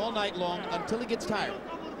defensively all night long until he gets tired.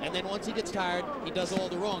 And then once he gets tired, he does all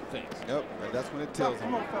the wrong things. Yep, and that's when it tells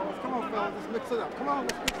him. Come on, fellas, let's mix it up. Come on,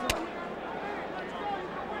 let's mix it up.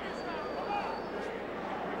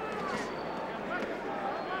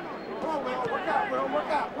 Come on, Will, work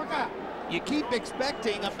out. You keep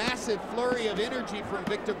expecting a massive flurry of energy from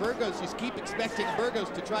Victor Burgos. You keep expecting Burgos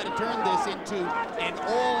to try to turn this into an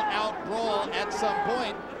all-out brawl at some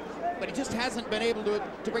point, but he just hasn't been able to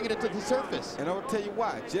bring it to the surface. And I'll tell you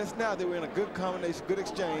why. Just now they were in a good combination, good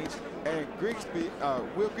exchange, and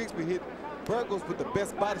Will Grigsby hit Burgos with the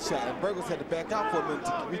best body shot, and Burgos had to back out for a minute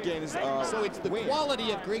to regain his So it's the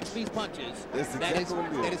quality of Grigsby's punches that is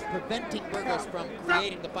preventing Burgos from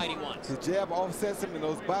creating the fight he wants. His jab offsets him, and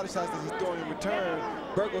those body shots that he's throwing in return,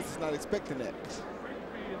 Burgos is not expecting that.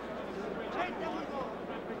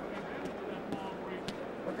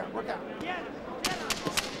 Work out.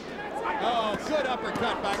 Oh, good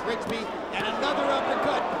uppercut by Grigsby, and another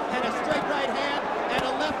uppercut, and a straight right hand, and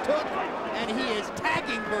a left hook, and he is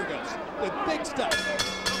tagging Burgos with big stuff.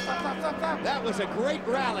 That was a great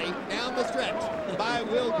rally down the stretch by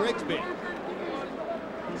Will Grigsby.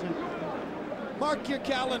 Mark your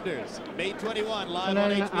calendars. May 21, live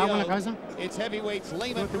on HBO. It's heavyweights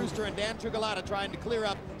Layman Brewster and Dan Chugalata trying to clear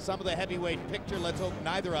up some of the heavyweight picture. Let's hope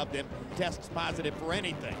neither of them tests positive for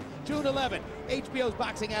anything. June 11, HBO's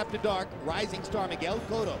Boxing After Dark. Rising star Miguel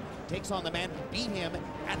Cotto takes on the man who beat him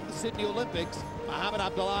at the Sydney Olympics, Muhammad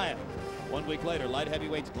Abdullayev. 1 week later, light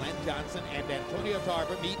heavyweights Glenn Johnson and Antonio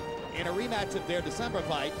Tarver meet in a rematch of their December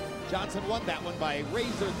fight. Johnson won that one by a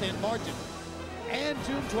razor-thin margin. And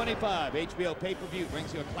June 25, HBO pay-per-view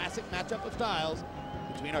brings you a classic matchup of styles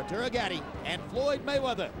between Arturo Gatti and Floyd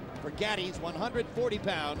Mayweather for Gatti's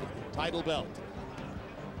 140-pound title belt.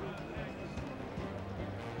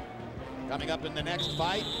 Coming up in the next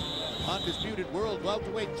fight, undisputed world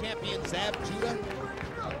welterweight champion Zab Judah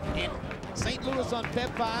in St. Louis on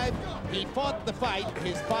Feb 5. He fought the fight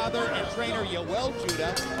his father and trainer Yoel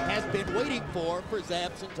Judah has been waiting for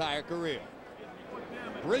Zab's entire career.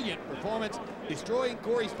 Brilliant performance, destroying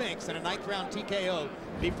Corey Spinks in a 9th round TKO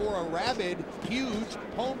before a rabid, huge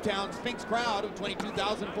hometown Spinks crowd of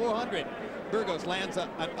 22,400. Burgos lands an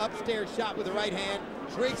upstairs shot with the right hand.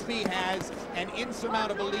 Grigsby has an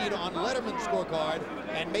insurmountable lead on Letterman's scorecard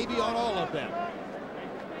and maybe on all of them.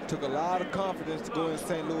 Took a lot of confidence to go in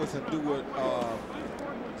St. Louis and do what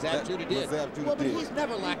Zab Judah did. Well, but he's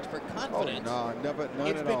never lacked for confidence. Oh, no, never, none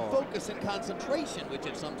it's at been all. Focus and concentration, which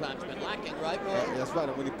have sometimes been lacking, right, Roy? That's right.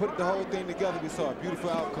 And when he put the whole thing together, we saw a beautiful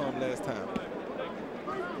outcome last time.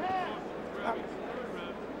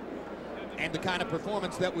 And the kind of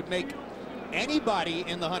performance that would make anybody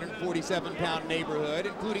in the 147-pound neighborhood,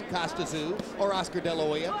 including Costa Tszyu or Oscar De La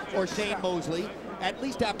Hoya or Shane Mosley, at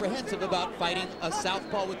least apprehensive about fighting a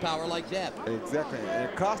southpaw with power like Zab. Exactly.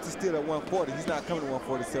 And Costa's still at 140. He's not coming to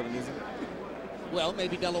 147, is he? Well,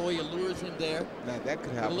 maybe De La Hoya lures him there. Now, that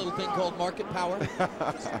could happen. A little thing called market power.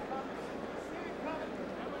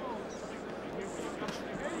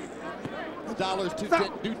 The dollars do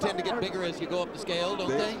tend to get bigger as you go up the scale, don't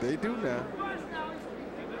they? They do now.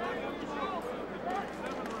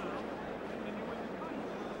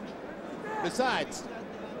 Besides,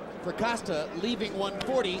 for Costa, leaving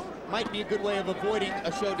 140 might be a good way of avoiding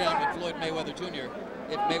a showdown with Floyd Mayweather Jr.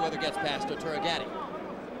 if Mayweather gets past Arturo Gatti.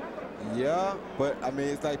 Yeah, but I mean,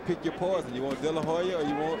 it's like pick your poison. You want De La Hoya or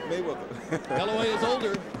you want Mayweather? De La Hoya's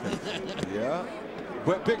older. Yeah,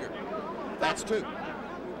 but bigger. That's true.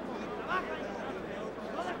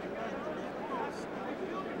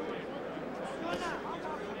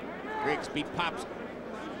 Grigsby pops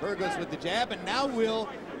Burgos with the jab, and now Will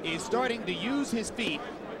is starting to use his feet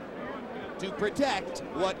to protect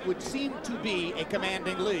what would seem to be a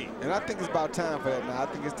commanding lead. And I think it's about time for that now. I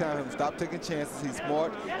think it's time for him to stop taking chances. He's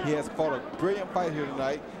smart. He has fought a brilliant fight here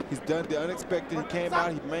tonight. He's done the unexpected. He came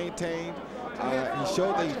out, he maintained. He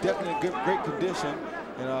showed that he's definitely in great condition.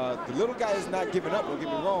 And the little guy is not giving up, don't get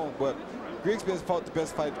me wrong, but Grigsby has fought the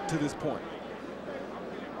best fight to this point.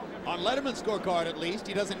 On Letterman's scorecard, at least,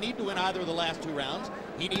 he doesn't need to win either of the last 2 rounds.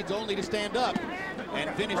 He needs only to stand up and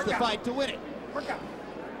finish the fight to win it.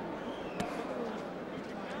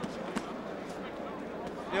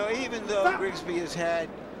 You know, even though Grigsby has had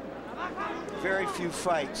very few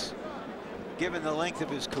fights, given the length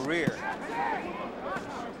of his career,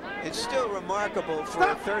 it's still remarkable for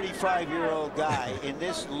a 35-year-old guy in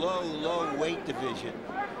this low weight division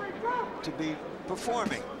to be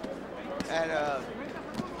performing at a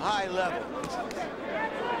high level.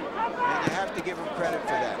 And you have to give him credit for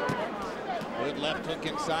that. Good left hook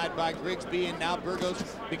inside by Grigsby, and now Burgos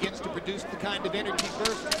begins to produce the kind of energy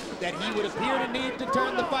burst that he would appear to need to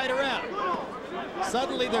turn the fight around.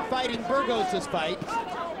 Suddenly they're fighting Burgos' fight.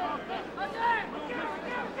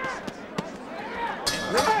 And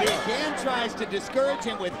Grigsby again tries to discourage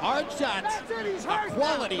him with hard shots. A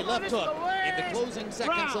quality left hook in the closing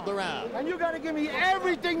seconds of the round. And you got to give me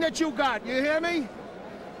everything that you got. You hear me?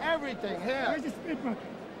 Everything. Here.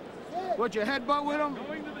 What, your headbutt with him?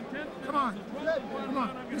 Come on. Come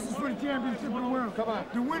on. This is for the championship of the world. Come on.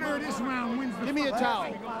 The winner of this round wins the Give me a towel.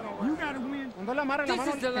 You got to win.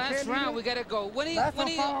 This is the last round. We got to go. When he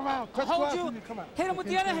hold you, hit him with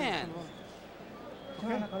the other hand.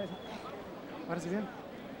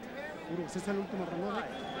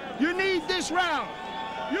 You need this round.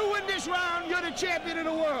 You win this round, you're the champion of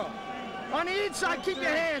the world. On the inside, keep your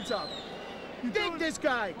hands up. Dig this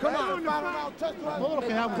guy. Come on.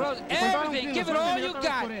 Close everything. Give it all you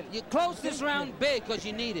got. You close this round big because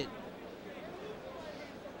you need it.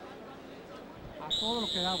 todo lo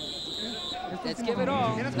que damos. Let's give it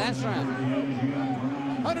all. Last round.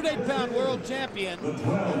 108-pound world champion,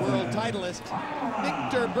 world titleist,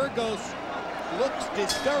 Victor Burgos looks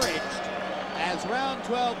discouraged as round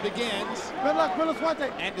 12 begins. Good luck,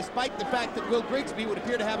 Suerte. And despite the fact that Will Grigsby would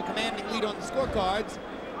appear to have a commanding lead on the scorecards,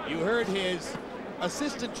 you heard his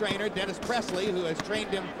assistant trainer, Dennis Presley, who has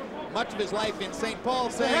trained him much of his life in St.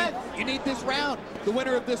 Paul, saying, you need this round. The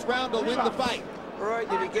winner of this round will win the fight. Roy,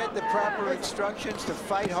 did he get the proper instructions to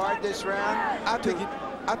fight hard this round? I think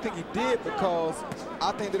he did, because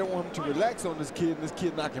I think they don't want him to relax on this kid and this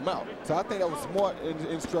kid knock him out. So I think that was smart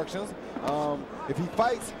instructions. If he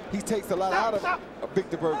fights, he takes a lot out of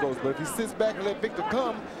Victor Burgos. But if he sits back and let Victor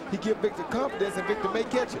come, he gives Victor confidence, and Victor may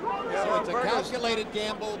catch it. Yeah, so it's a calculated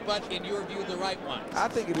gamble, but in your view, the right one. I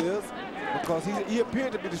think it is, because he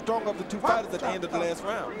appeared to be the stronger of the two fighters at the end of the last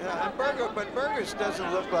round. Yeah, and Burgos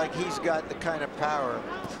doesn't look like he's got the kind of power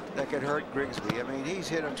that could hurt Grigsby. I mean, he's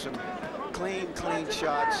hit him some clean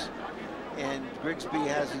shots, and Grigsby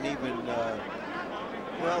hasn't even,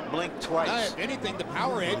 well, blinked twice. If anything, the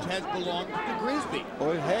power edge has belonged to Grigsby.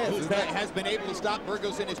 Oh, it has. Who has been able to stop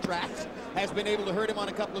Burgos in his tracks, has been able to hurt him on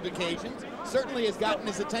a couple of occasions, certainly has gotten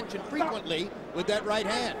his attention frequently with that right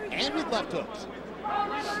hand and with left hooks.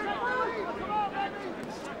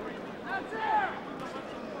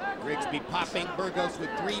 Grigsby popping Burgos with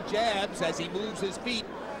 3 jabs as he moves his feet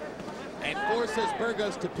and forces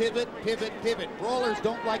Burgos to pivot. Brawlers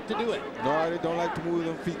don't like to do it. No, they don't like to move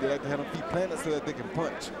them feet. They like to have them feet planted so that they can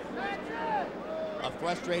punch. A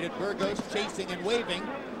frustrated Burgos chasing and waving,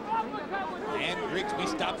 and Grigsby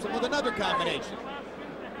stops him with another combination.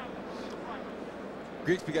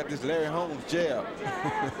 Grigsby got this Larry Holmes jab.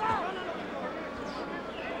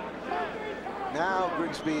 Now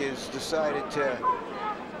Grigsby has decided to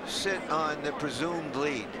sit on the presumed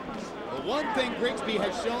lead. The one thing Grigsby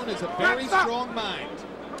has shown is a very strong mind.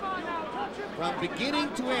 From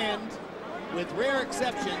beginning to end, with rare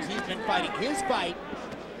exceptions, he's been fighting his fight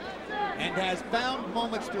and has found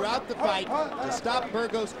moments throughout the fight to stop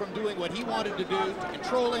Burgos from doing what he wanted to do, to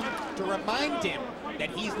control him, to remind him that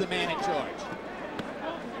he's the man in charge.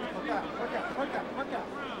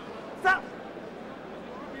 Stop.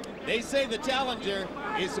 They say the challenger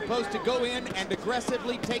is supposed to go in and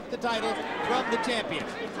aggressively take the title from the champion.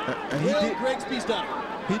 Will Grigsby's done it.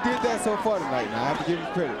 He did that so far tonight, and I have to give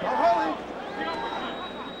him credit.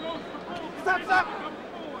 Stop.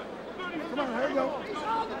 Come on, here we go.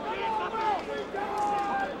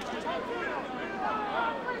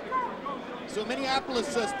 So Minneapolis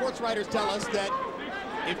sports writers tell us that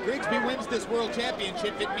if Grigsby wins this world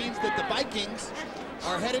championship, it means that the Vikings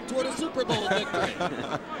are headed toward a Super Bowl victory.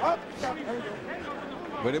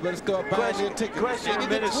 But they better start buying their tickets. Question in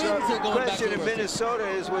Minnesota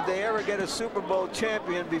is, would they ever get a Super Bowl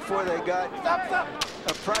champion before they got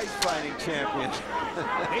a prize-fighting champion?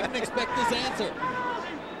 They didn't expect this answer.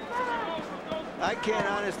 I can't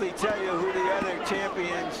honestly tell you who the other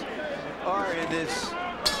champions are in this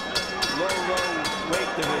low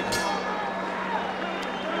weight division.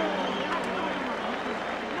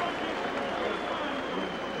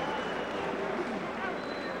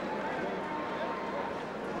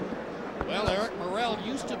 Well, Eric Morrell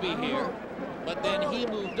used to be here, but then he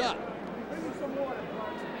moved up.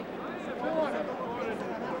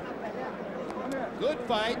 Good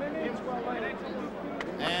fight.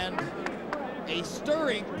 And a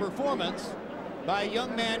stirring performance by a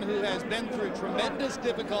young man who has been through tremendous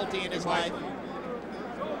difficulty in his life.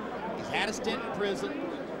 He's had a stint in prison.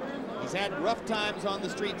 He's had rough times on the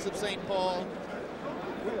streets of St. Paul.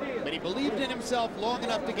 But he believed in himself long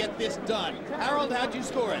enough to get this done. Harold, how'd you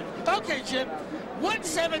score it? Okay, Jim.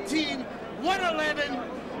 117, 111,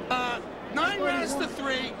 9 rounds to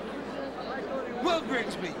 3. Will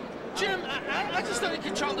Grigsby. Jim, I just thought he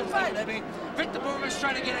controlled the fight. I mean, Victor Burgos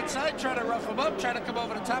trying to get inside, trying to rough him up, trying to come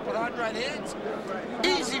over the top with hard right hands.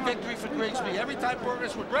 Easy victory for Grigsby. Every time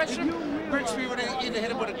Burgos would rush him, Grigsby would either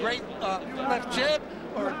hit him with a great left jab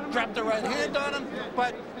or drop the right hand on him.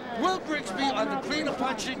 But Will Grigsby on the cleaner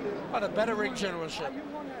punching, on a better ring generalship.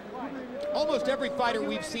 Almost every fighter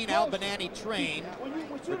we've seen Al Banani train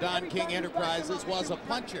for Don King Enterprises was a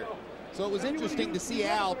puncher. So it was interesting to see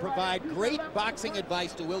Al provide great boxing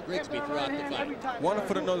advice to Will Grigsby throughout the fight.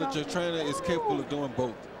 Wonderful to know that your trainer is capable of doing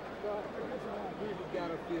both.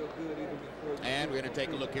 And we're going to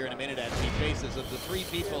take a look here in a minute at the faces of the 3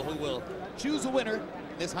 people who will choose a winner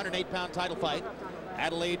in this 108-pound title fight.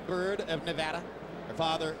 Adelaide Bird of Nevada.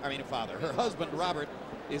 Her husband, Robert,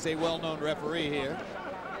 is a well-known referee here.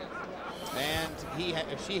 And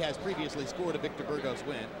she has previously scored a Victor Burgos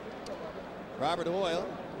win. Robert Hoyle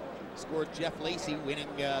scored Jeff Lacey, winning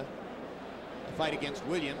fight against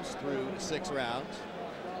Williams through 6 rounds.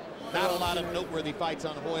 Not a lot of noteworthy fights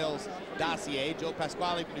on Hoyle's dossier. Joe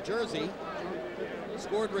Pasquale from New Jersey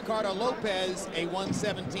scored Ricardo Lopez a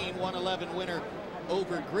 117-111 winner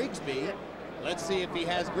over Grigsby. Let's see if he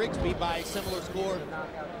has Grigsby by a similar score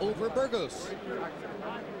over Burgos.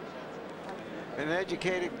 An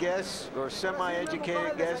educated guess, or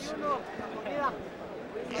semi-educated guess,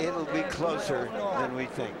 it'll be closer than we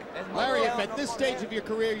think. Larry, if at this stage of your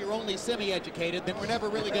career you're only semi-educated, then we're never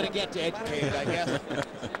really going to get to educated, I guess.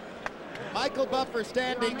 Michael Buffer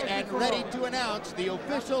standing and ready to announce the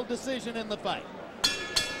official decision in the fight.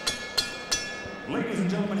 Ladies and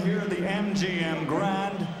gentlemen, here at the MGM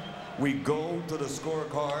Grand, we go to the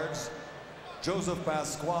scorecards. Joseph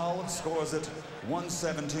Pasquale scores it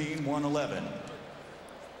 117-111.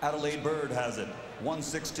 Adelaide Bird has it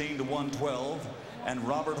 116-112. And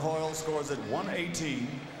Robert Hoyle scores it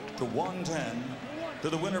 118-110 to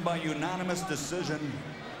the winner by unanimous decision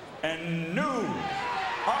and new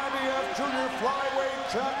IBF Junior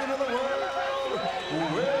Flyweight Champion of the World,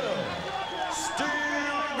 Will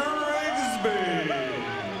Grigsby.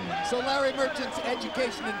 So Larry Merchant's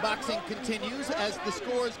education in boxing continues as the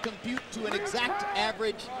scores compute to an exact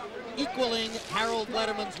average equaling Harold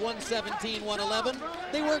Letterman's 117-111.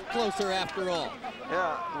 They weren't closer after all.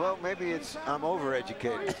 Yeah, well, maybe it's I'm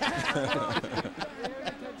overeducated.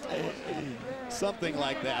 Something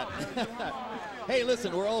like that. Hey,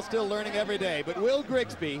 listen, we're all still learning every day, but Will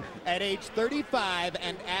Grigsby, at age 35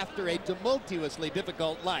 and after a tumultuously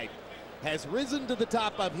difficult life, has risen to the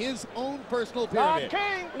top of his own personal pyramid,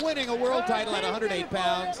 winning a world title at 108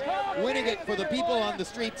 pounds, winning it for the people on the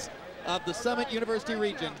streets of the Summit University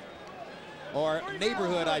region, or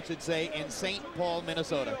neighborhood, I should say, in St. Paul,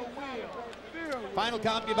 Minnesota. Final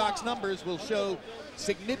CompuBox numbers will show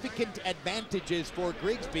significant advantages for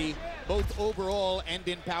Grigsby, both overall and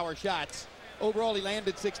in power shots. Overall, he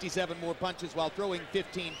landed 67 more punches while throwing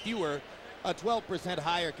 15 fewer, a 12%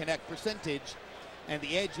 higher connect percentage, and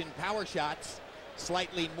the edge in power shots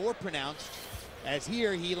slightly more pronounced, as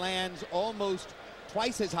here he lands almost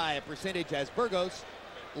twice as high a percentage as Burgos,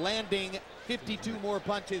 landing 52 more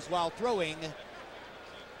punches while throwing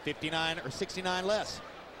 59 or 69 less.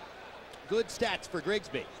 Good stats for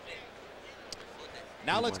Grigsby.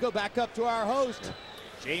 Now let's go back up to our host,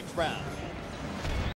 James Brown.